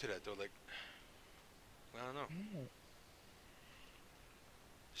to go into that though. Like, I don't know.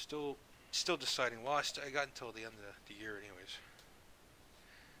 Still deciding. Well, I got until the end of the year, anyways.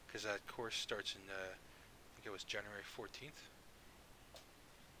 Because that course starts in, I think it was January 14th.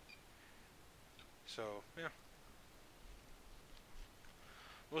 So yeah,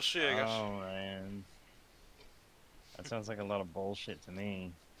 we'll see. I guess. Oh man, that sounds like a lot of bullshit to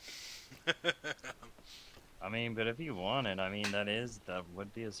me. I mean, but if you want it, I mean, that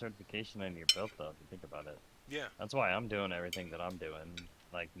would be a certification in your belt, though, if you think about it. Yeah. That's why I'm doing everything that I'm doing.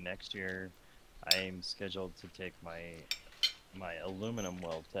 Like, next year, I'm scheduled to take my aluminum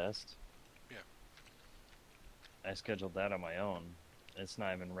weld test. Yeah. I scheduled that on my own. It's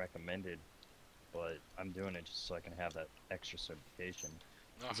not even recommended, but I'm doing it just so I can have that extra certification.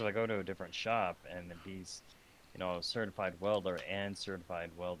 Oh. So I go to a different shop, and he's, certified welder and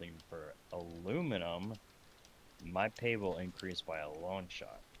certified welding for aluminum, my pay will increase by a long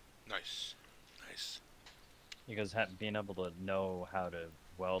shot. Nice. Nice. Because being able to know how to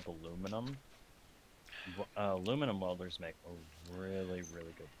weld aluminum, aluminum welders make a really,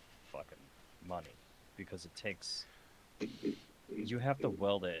 really good fucking money. Because it takes, you have to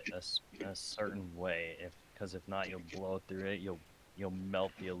weld it a certain way, because if not, you'll blow through it, you'll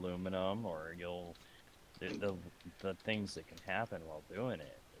melt the aluminum, or the things that can happen while doing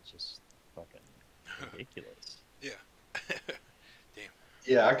it, it's just fucking ridiculous. Yeah. Damn.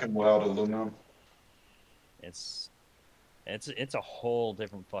 Yeah, I can weld aluminum. It's it's a whole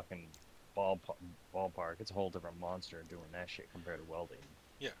different fucking ballpark. It's a whole different monster doing that shit compared to welding.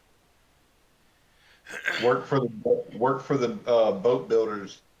 Yeah. Work for the boat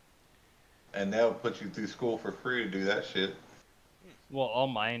builders, and they'll put you through school for free to do that shit. Well, all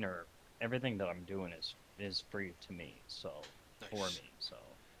mine are everything that I'm doing is free to me, so for Nice. me, so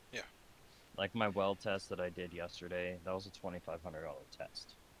Yeah. like my weld test that I did yesterday, that was a $2,500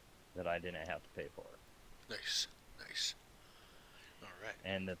 test that I didn't have to pay for. Nice. Nice. All right.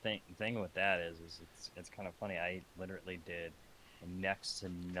 And the thing with that is it's kind of funny. I literally did next to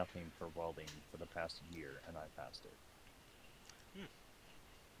nothing for welding for the past year, and I passed it.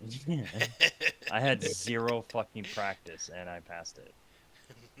 I had zero fucking practice, and I passed it.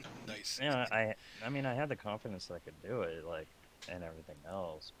 Nice. Yeah, I mean, I had the confidence that I could do it, like, and everything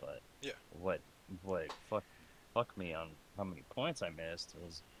else, but Yeah. what fucked me on how many points I missed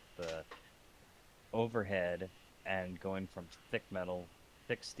was the overhead and going from thick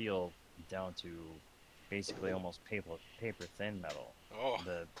steel down to basically almost paper thin metal. Oh.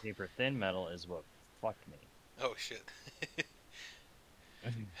 The paper thin metal is what fucked me. Oh shit.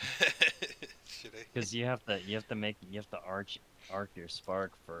 Shit. Because you have to arc your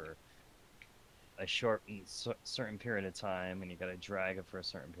spark for a certain period of time, and you gotta drag it for a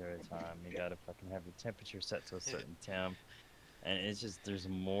certain period of time. You gotta fucking have the temperature set to a certain temp, and it's just there's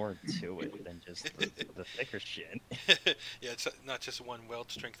more to it than just the thicker shit. Yeah, it's not just one weld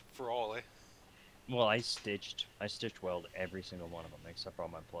strength for all, eh? Well, I stitched weld every single one of them except for all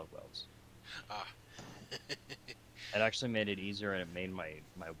my plug welds. Ah. It actually made it easier, and it made my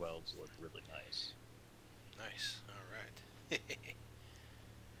welds look really nice. Nice. All right.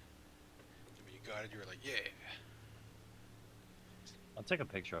 When you got it, you were like, yeah. I'll take a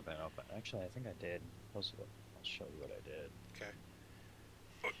picture of it. Actually, I think I did. I'll show you what I did. Okay.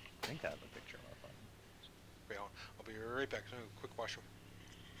 I think I have a picture of my phone. Wait, I'll be right back. So, quick washroom.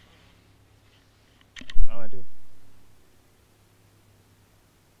 Oh, I do.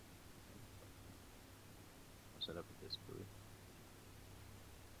 I'll set up a Discord.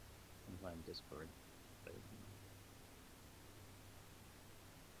 I'm playing Discord.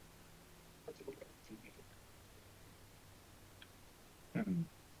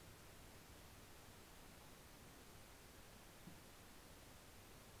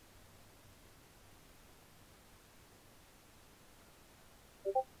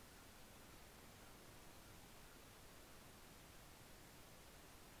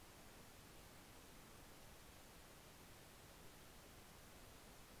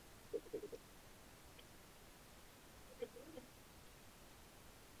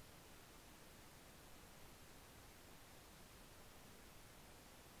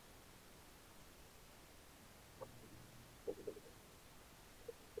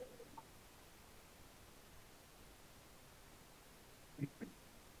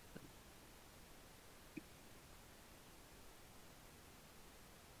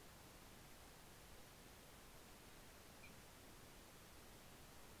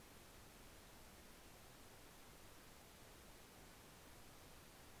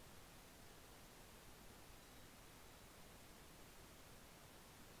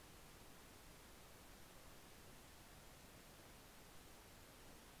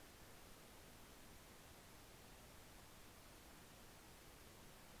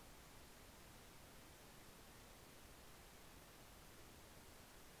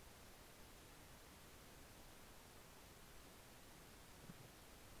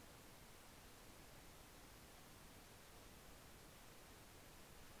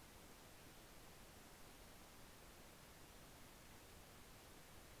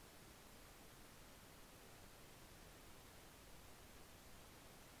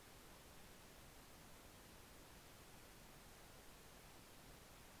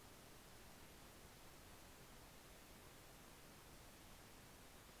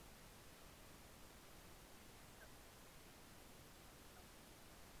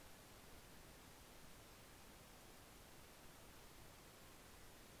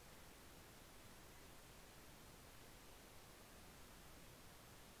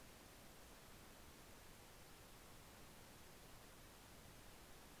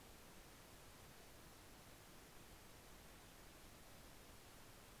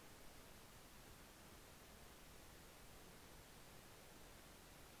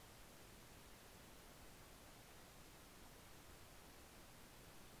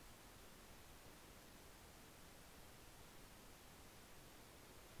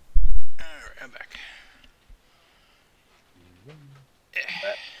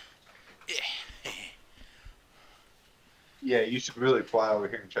 Yeah, you should really fly over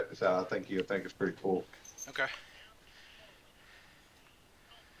here and check this out. I think you'll think it's pretty cool. Okay. All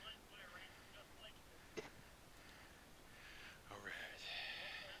right.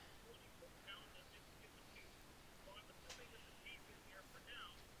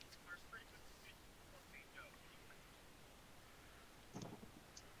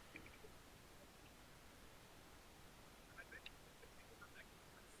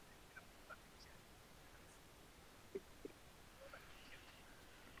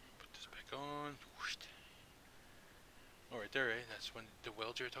 Put this back on. Whoosh. All right, there, eh? That's when the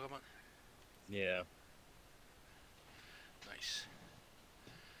weld you're talking about. Yeah. Nice.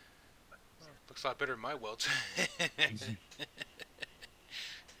 Well, looks a lot better than my welds.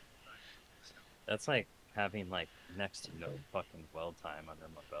 That's like having like next to no fucking weld time under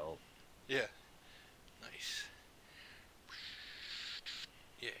my belt. Yeah. Nice.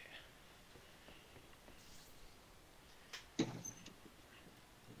 Yeah.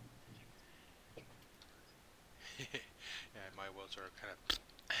 Yeah, my welds are kind of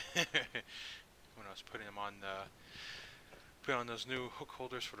when I was putting them on put on those new hook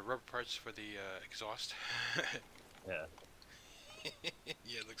holders for the rubber parts for the exhaust. Yeah.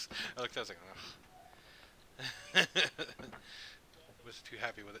 Yeah, it looks. I looked. I was like, ugh. Wasn't too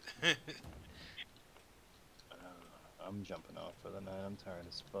happy with it. I'm jumping off for the night. I'm tired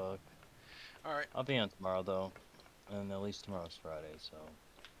as fuck. All right. I'll be on tomorrow though, and at least tomorrow's Friday, so.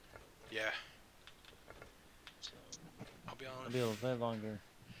 Yeah. So I'll be on. I'll be a little bit longer.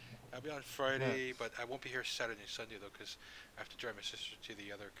 I'll be on Friday, but I won't be here Saturday and Sunday though, because I have to drive my sister to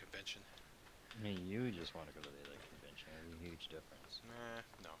the other convention. I mean, you just want to go to the other convention. There's a huge difference. Nah,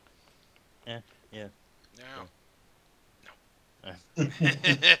 no. Yeah. No. Yeah.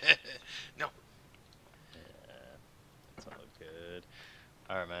 No. Yeah, it's all good.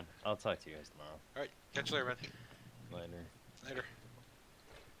 Alright, man. I'll talk to you guys tomorrow. All right. Catch you later, man. Later. Later.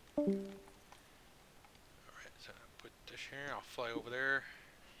 All right. So put this here. I'll fly over there.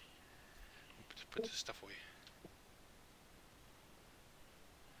 Put this stuff away.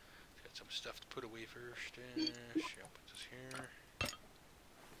 Got some stuff to put away first. I'll put this here.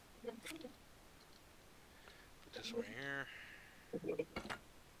 Put this one here. Oh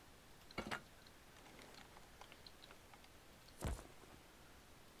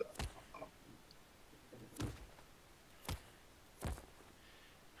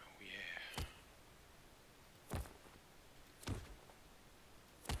yeah.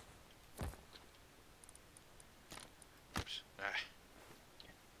 Oops. Ah.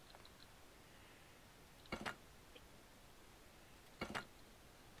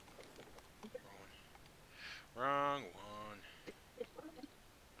 Wrong one.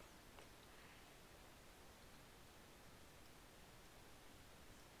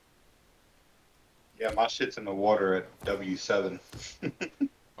 Yeah, my shit's in the water at W7.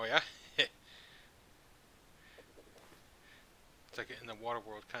 Oh yeah? It's like in the water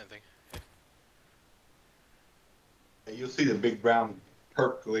world kind of thing. You'll see the big brown,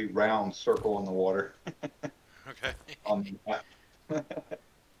 perfectly round circle in the water. Okay. On the map. Oh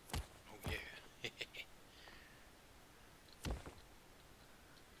yeah.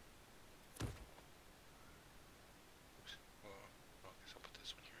 Oops. Well, I guess I'll put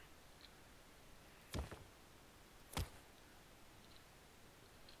this one here.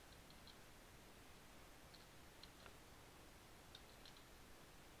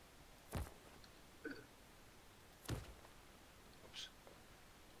 Oops.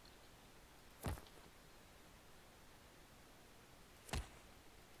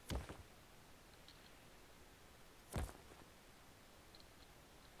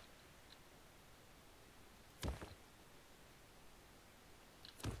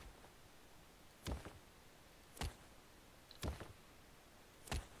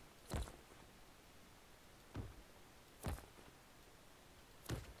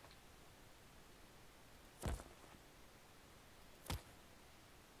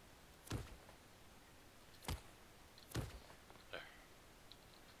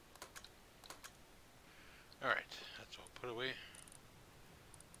 Alright, that's all put away.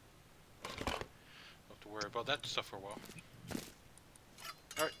 Don't have to worry about that stuff for a while.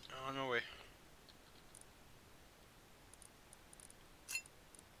 Alright, on our way.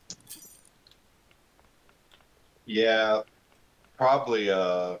 Yeah, probably.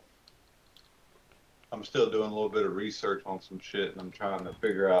 I'm still doing a little bit of research on some shit, and I'm trying to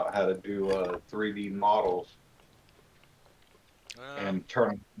figure out how to do 3D models and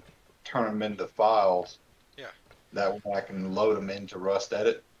turn them into files. Yeah. That way I can load them into Rust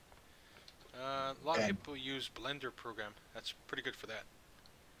Edit. A lot of And- people use Blender program. That's pretty good for that.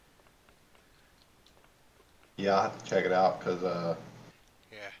 Yeah, I'll have to check it out because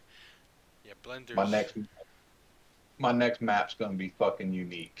Yeah. Yeah, blenders. my next my next map's gonna be fucking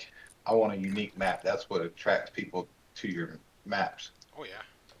unique. I want a unique map. That's what attracts people to your maps. Oh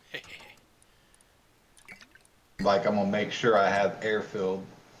yeah. Like I'm gonna make sure I have airfield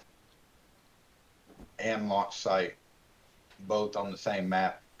and launch site both on the same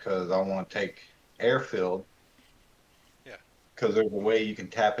map because I want to take airfield. Yeah. Because there's a way you can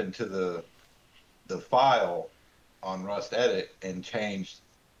tap into the file on Rust Edit and change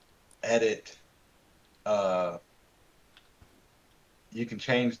edit. Uh, you can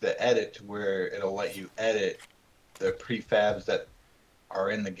change the edit to where it'll let you edit the prefabs that are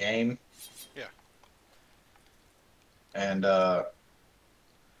in the game. Yeah. And I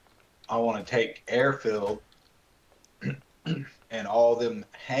want to take airfield and all them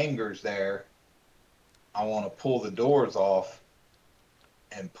hangars there. I want to pull the doors off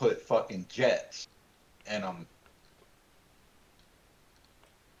and put fucking jets in them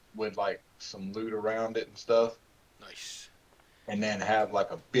with like some loot around it and stuff. Nice. And then have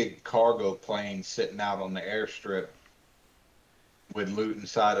like a big cargo plane sitting out on the airstrip with loot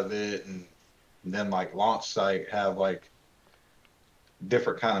inside of it, and then like launch site have like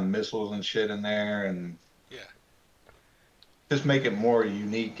different kind of missiles and shit in there, and Yeah. just make it more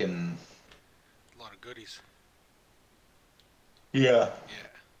unique. And A lot of goodies. yeah, Yeah.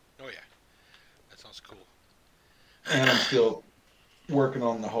 Oh yeah. That sounds cool. and I'm still working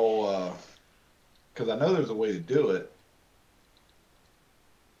on the whole because I know there's a way to do it,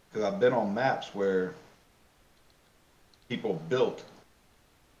 because I've been on maps where people built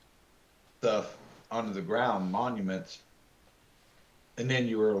stuff under the ground, monuments, and then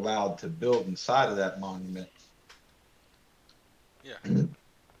you were allowed to build inside of that monument.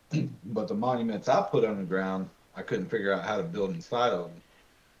 Yeah. But the monuments I put underground, I couldn't figure out how to build inside of them.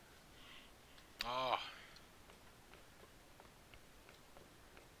 Oh.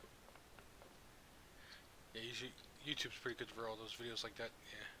 Yeah, usually YouTube's pretty good for all those videos like that.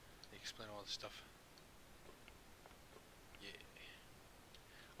 Yeah. They explain all this stuff. Yeah.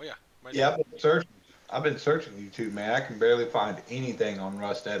 Oh yeah. Yeah, I've been searching. I've been searching YouTube, man. I can barely find anything on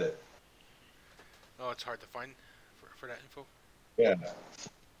Rust Edit. Oh, it's hard to find for that info. Yeah.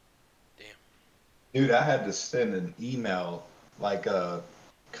 Damn. Dude, I had to send an email, like a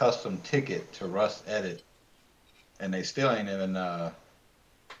custom ticket to Rust Edit, and they still ain't even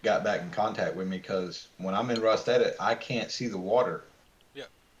got back in contact with me, because when I'm in Rust Edit, I can't see the water. Yeah.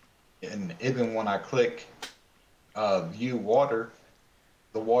 And even when I click view water,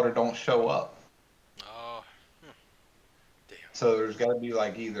 the water don't show up. Oh. Damn. So there's got to be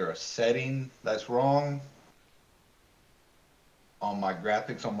like either a setting that's wrong on my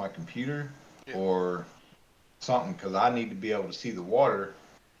graphics on my computer, Yeah. or something, because I need to be able to see the water,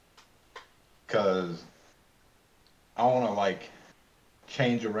 because I want to like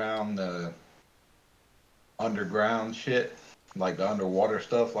change around the underground shit, like the underwater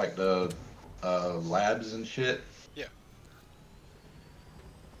stuff, like the labs and shit. Yeah.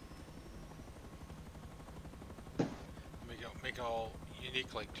 Make it all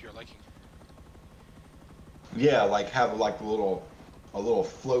unique, like to your liking. Yeah, like have like a little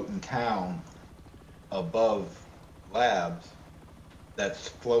floating town above labs that's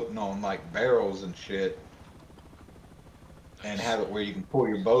floating on like barrels and shit, and Nice. have it where you can pull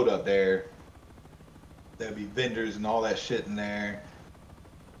your boat up there. There'll be vendors and all that shit in there,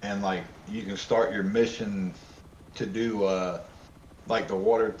 and like you can start your mission to do like the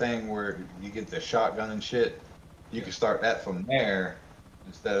water thing where you get the shotgun and shit. You can start that from there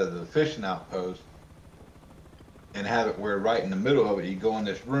instead of the fishing outpost, and have it where right in the middle of it you go in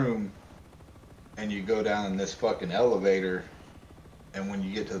this room and you go down in this fucking elevator, and when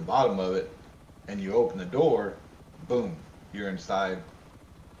you get to the bottom of it and you open the door, boom, you're inside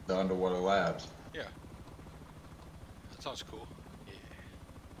the underwater labs. Yeah. That sounds cool. Yeah.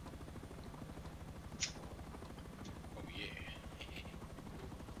 Oh yeah.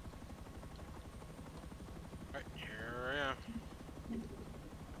 Alright, here I am.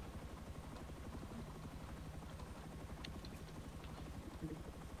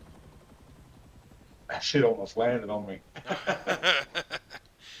 That shit almost landed on me. Get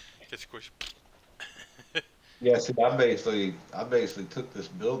squished. Yeah, see, I basically took this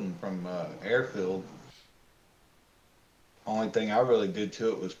building from airfield. Only thing I really did to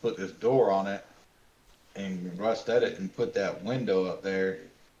it was put this door on it and rust edit and put that window up there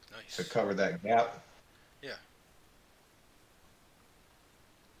Nice. to cover that gap. Yeah.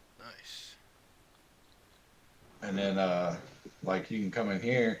 Nice. And then like you can come in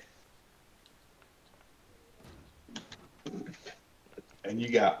here and you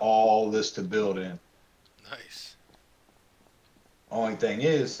got all this to build in. Nice. Only thing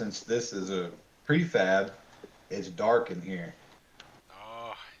is, since this is a prefab, it's dark in here.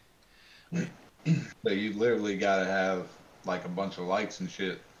 Oh, So you literally gotta have like a bunch of lights and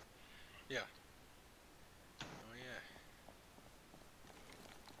shit. oh yeah.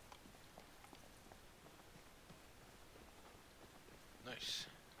 Nice.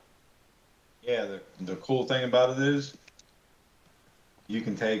 Yeah, the cool thing about it is you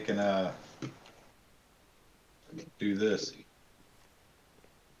can take and do this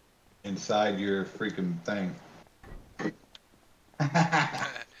inside your freaking thing.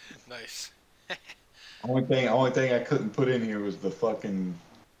 Nice. Only thing I couldn't put in here was the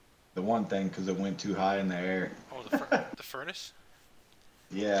one thing because it went too high in the air. Oh, the furnace?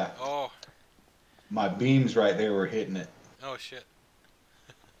 Yeah, Oh, my beams right there were hitting it. oh shit.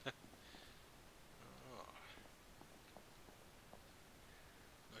 Oh,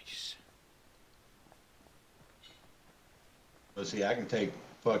 nice. But see, I can take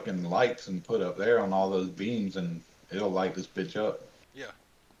fucking lights and put up there on all those beams and it'll light this bitch up. Yeah.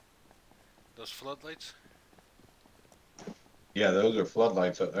 Those floodlights? Yeah, those are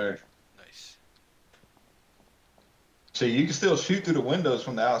floodlights up there. Nice. See, you can still shoot through the windows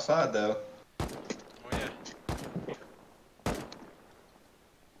from the outside though. Oh yeah.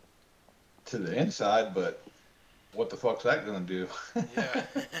 To the inside, but what the fuck's that gonna do? Yeah.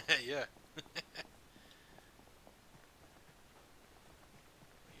 Yeah.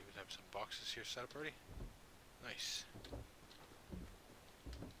 You even have some boxes here set up already? Nice.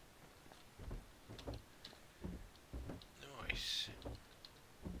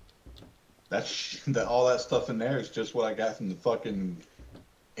 Nice. All that stuff in there is just what I got from the fucking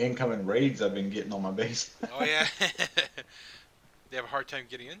incoming raids I've been getting on my base. Oh yeah. They have a hard time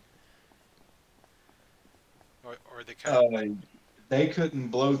getting in? Or they kind of... They couldn't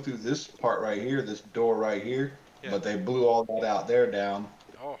blow through this part right here, this door right here, Yeah. but they blew all that out there down.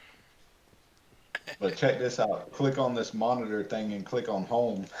 Oh. But check this out. Click on this monitor thing and click on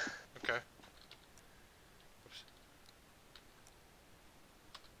home. Okay. Oops.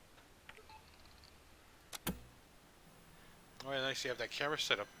 Oh yeah, nice. You have that camera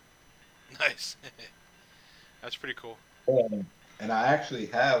set up. Nice. That's pretty cool. And I actually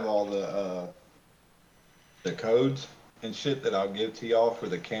have all the codes and shit that I'll give to y'all for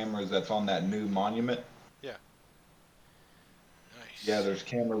the cameras that's on that new monument. Yeah. Nice. Yeah, there's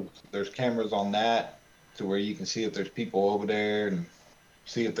cameras on that to where you can see if there's people over there and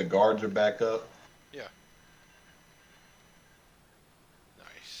see if the guards are back up. Yeah.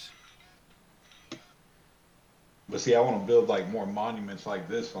 Nice. But see, I want to build like more monuments like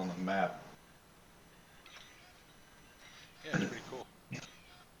this on the map. Yeah, it's pretty cool.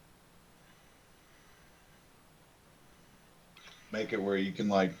 Make it where you can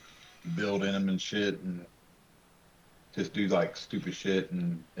like build in them and shit and just do like stupid shit.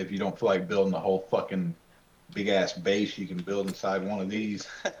 And if you don't feel like building the whole fucking big ass base, you can build inside one of these.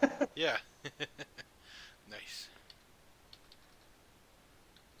 Yeah. Nice.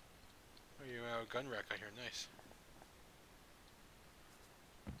 Oh, you have a gun rack out here. Nice.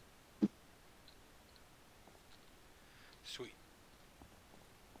 Sweet.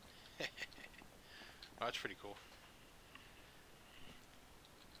 Oh, that's pretty cool.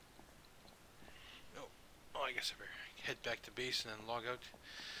 Oh, I guess I better head back to base and then log out.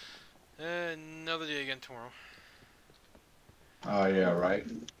 Another day again tomorrow. Oh yeah, right.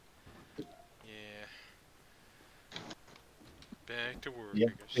 Yeah. Back to work, Yeah.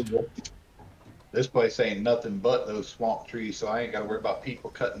 I guess. This place ain't nothing but those swamp trees, so I ain't gotta worry about people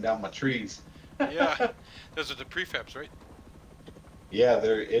cutting down my trees. Yeah. Those are the prefabs, right? Yeah,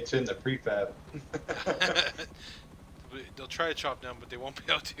 it's in the prefab. They'll try to chop down, but they won't be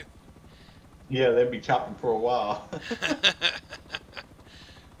able to. Yeah, they'd be chopping for a while.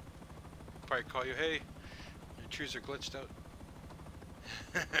 Probably call you, hey, your trees are glitched out.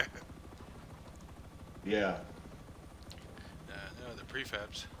 Yeah. No, the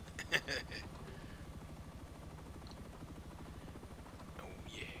prefabs. Oh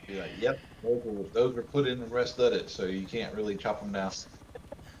yeah. Be like, yep, those were put in the rest of it, so you can't really chop them down.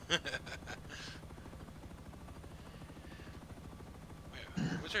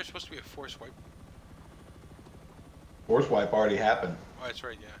 Was there supposed to be a force wipe? Force wipe already happened. Oh, that's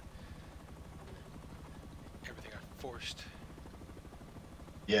right, yeah. Everything got forced.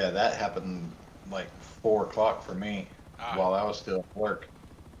 Yeah, that happened like 4 o'clock for me while I was still at work.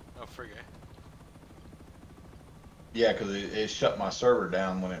 Oh, frig. Yeah, because it shut my server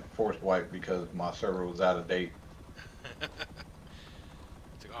down when it force wiped because my server was out of date.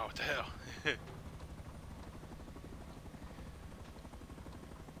 It's like, oh, what the hell?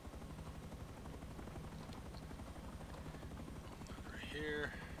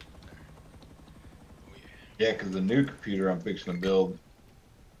 Yeah, because the new computer I'm fixing to build,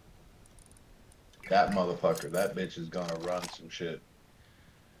 that motherfucker, that bitch is gonna run some shit.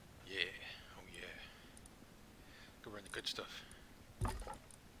 Yeah. Oh yeah. Go run the good stuff.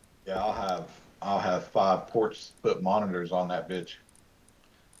 Yeah, I'll have 5 porch split monitors on that bitch.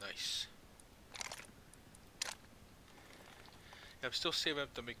 Nice. I'm still saving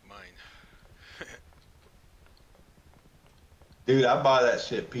up to make mine. Dude, I buy that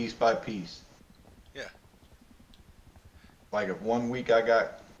shit piece by piece. Yeah. Like if one week I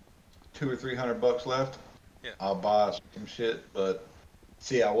got $200 or $300 left, Yeah. I'll buy some shit. But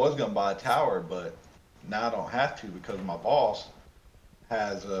see, I was gonna buy a tower, but now I don't have to because my boss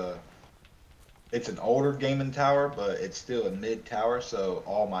has a. It's an older gaming tower, but it's still a mid tower, so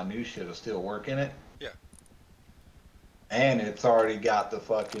all my new shit will still work in it. Yeah. And it's already got the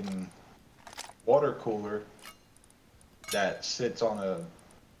fucking water cooler that sits on a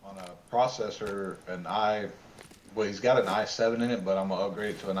processor, well, he's got an i7 in it, but I'm gonna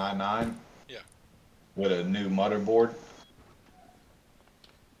upgrade it to an i9. Yeah. With a new motherboard.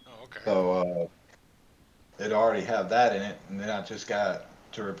 Oh, okay. So it already have that in it, and then I just got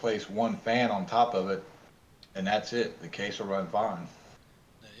to replace one fan on top of it, and that's it. The case will run fine.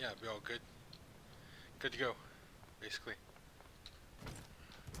 Yeah, be all good. Good to go, basically.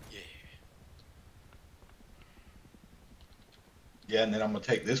 Yeah. Yeah, and then I'm gonna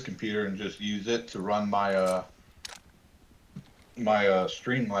take this computer and just use it to run my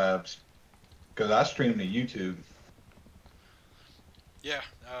Streamlabs, because I stream to YouTube. Yeah.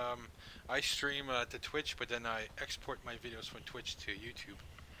 I stream to Twitch, but then I export my videos from Twitch to YouTube.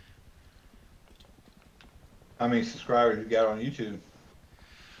 How many subscribers you got on YouTube?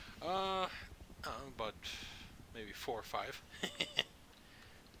 About maybe 4 or 5.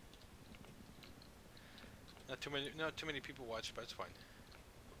 Not too many people watch, but it's fine.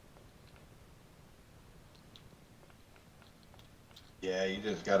 Yeah, you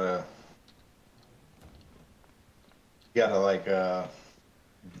just gotta like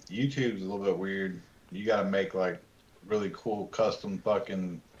YouTube's a little bit weird. You gotta make like really cool custom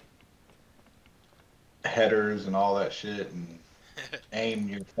fucking headers and all that shit, and aim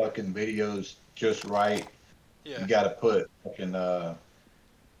your fucking videos just right. Yeah. You gotta put fucking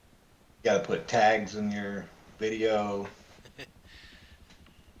tags in your video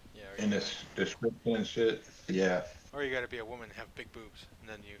Yeah. in this description and shit. Yeah. Or you gotta be a woman and have big boobs, and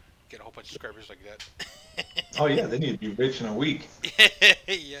then you get a whole bunch of subscribers like that. Oh yeah, they need to be rich in a week.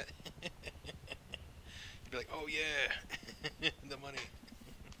 Yeah. You'd be like, oh yeah, the money.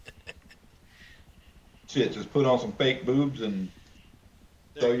 Shit, just put on some fake boobs and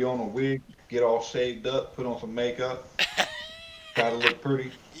throw you on a wig, get all shaved up, put on some makeup, try to look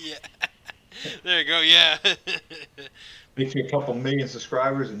pretty. Yeah. There you go. Yeah. Get you a couple million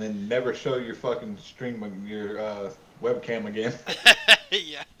subscribers and then never show your fucking your webcam again.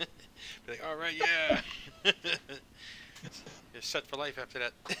 Yeah. Be like, all right, yeah. You're set for life after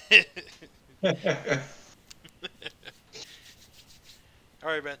that. All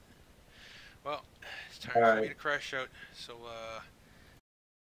right, man. Well, it's time for me to crash out. So,